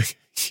back to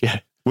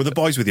the, Were the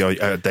boys with you?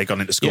 They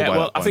gone into school? Yeah,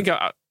 well, I think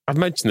I've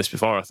mentioned this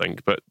before, I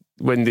think, but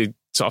when they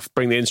sort of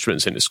bring the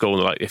instruments into school, and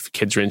they're like, if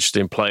kids are interested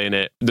in playing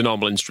it, the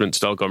normal instruments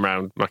don't go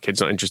around. My kid's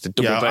not interested.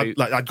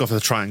 I'd go for the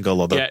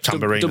triangle or the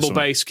tambourine. Double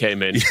bass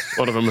came in.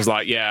 One of them was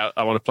like,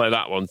 I want to play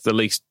that one. The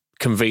least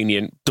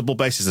convenient. Double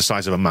bass is the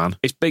size of a man.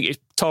 It's big. It's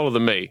taller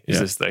than me. Is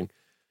this thing?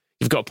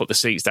 You've got to put the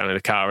seats down in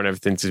the car and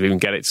everything to even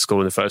get it to school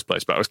in the first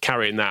place. But I was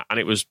carrying that, and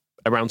it was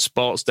around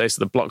sports day, so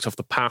they blocked off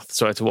the path.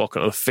 So I had to walk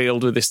onto the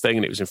field with this thing,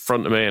 and it was in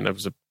front of me, and I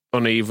was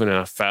uneven, and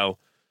I fell.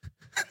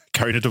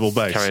 Carrying a double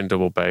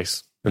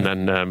bass. And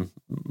then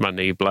my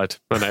knee bled,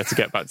 and I had to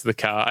get back to the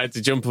car. I had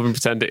to jump up and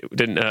pretend it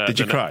didn't hurt. Did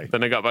you cry?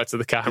 Then I got back to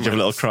the car. Did you have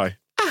a little cry?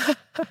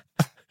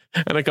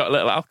 And I got a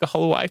little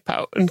alcohol wipe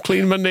out and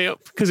cleaned my knee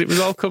up because it was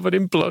all covered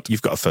in blood.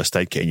 You've got a first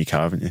aid kit in your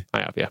car, haven't you?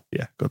 I have, yeah.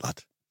 Yeah, good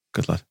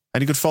lad.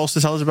 Any good falls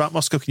to tell us about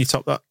Moscow? Can you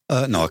top that?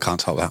 No, I can't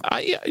top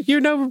that. You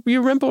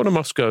remember one of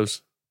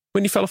Moscow's?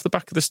 When you fell off the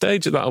back of the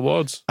stage at that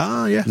awards?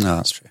 Ah, yeah. No,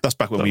 that's true. That's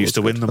back when we used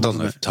to win them. I don't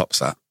know if it tops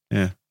that.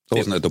 Yeah. There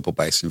wasn't a double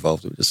bass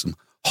involved. It was just some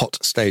hot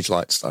stage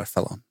lights that I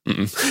fell on.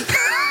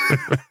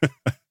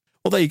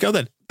 Well, there you go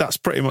then. That's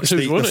pretty much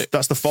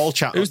that's the fall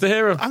chat. Who's the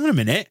hero? Hang on a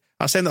minute.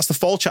 I'm saying that's the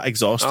fall chat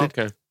exhausted.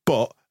 Okay.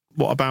 But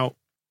what about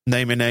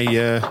naming a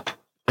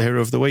hero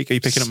of the week? Are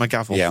you picking up my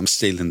gavel? Yeah, I'm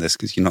stealing this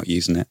because you're not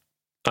using it.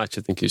 I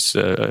actually think it's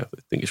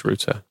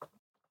Ruta.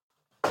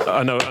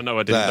 I know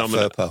I didn't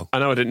nominate. Firpo. I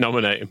know I didn't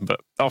nominate him,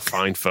 but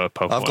fine,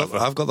 Firpo.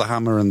 I've got the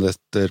hammer and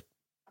the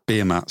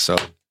beer mat, so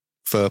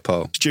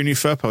Firpo. It's Junior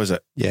Firpo, is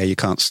it? Yeah, you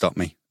can't stop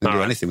me. I can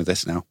do anything with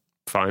this now.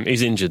 Fine.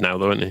 He's injured now,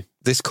 though, isn't he?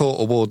 This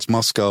court awards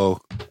Moscow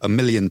 £1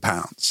 million.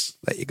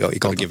 There you go. You've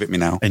got to give it me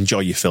now. Enjoy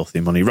your filthy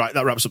money. Right,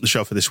 that wraps up the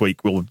show for this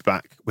week. We'll be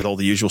back with all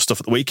the usual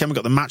stuff at the weekend. We've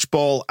got the match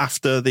ball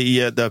after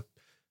the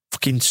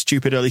fucking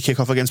stupid early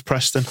kickoff against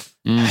Preston.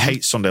 I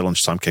hate Sunday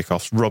lunchtime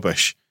kickoffs.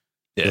 Rubbish.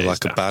 Yeah, you're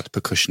like a bad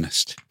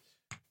percussionist.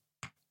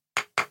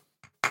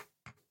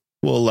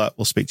 We'll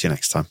speak to you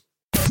next time.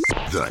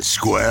 The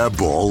Square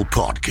Ball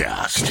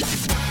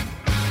Podcast.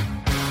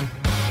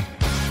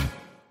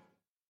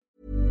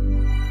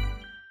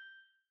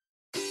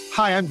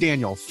 Hi, I'm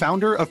Daniel,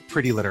 founder of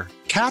Pretty Litter.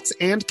 Cats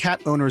and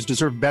cat owners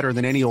deserve better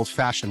than any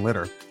old-fashioned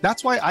litter.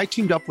 That's why I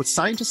teamed up with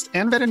scientists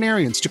and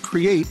veterinarians to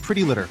create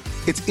Pretty Litter.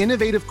 Its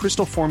innovative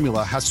crystal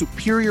formula has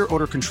superior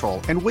odor control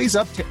and weighs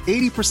up to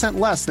 80%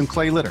 less than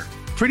clay litter.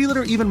 Pretty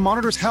Litter even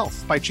monitors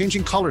health by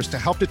changing colors to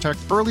help detect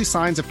early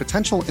signs of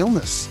potential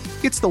illness.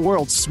 It's the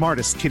world's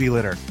smartest kitty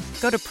litter.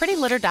 Go to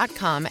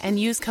prettylitter.com and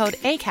use code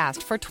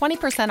ACAST for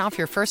 20% off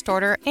your first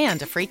order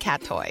and a free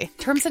cat toy.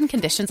 Terms and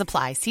conditions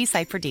apply. See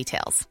site for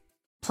details.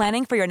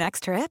 Planning for your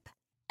next trip?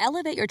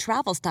 Elevate your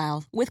travel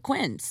style with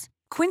Quince.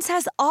 Quince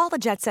has all the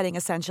jet-setting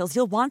essentials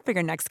you'll want for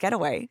your next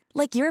getaway,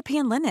 like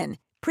European linen,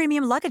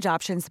 premium luggage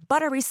options,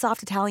 buttery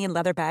soft Italian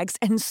leather bags,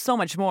 and so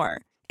much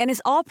more. And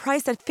is all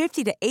priced at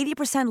 50 to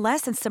 80%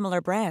 less than similar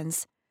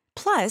brands.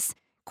 Plus,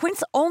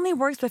 Quince only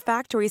works with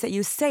factories that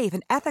use safe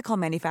and ethical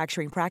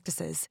manufacturing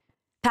practices.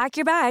 Pack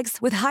your bags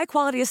with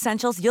high-quality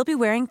essentials you'll be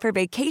wearing for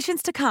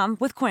vacations to come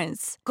with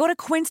Quince. Go to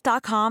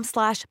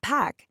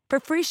quince.com/pack for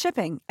free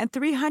shipping and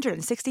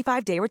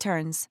 365-day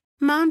returns.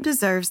 Mom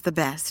deserves the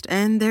best,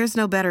 and there's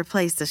no better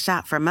place to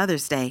shop for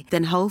Mother's Day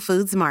than Whole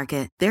Foods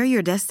Market. They're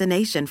your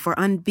destination for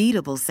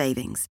unbeatable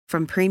savings,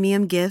 from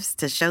premium gifts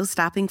to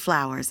show-stopping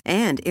flowers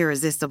and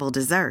irresistible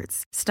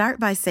desserts. Start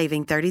by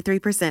saving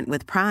 33%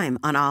 with Prime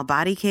on all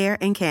body care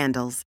and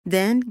candles.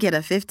 Then get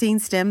a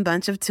 15-stem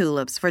bunch of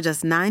tulips for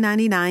just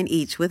 $9.99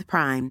 each with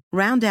Prime.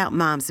 Round out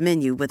Mom's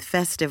menu with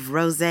festive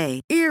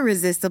rosé,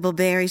 irresistible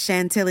berry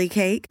chantilly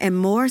cake, and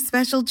more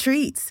special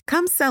treats.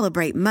 Come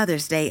celebrate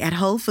Mother's Day at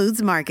Whole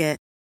Foods Market.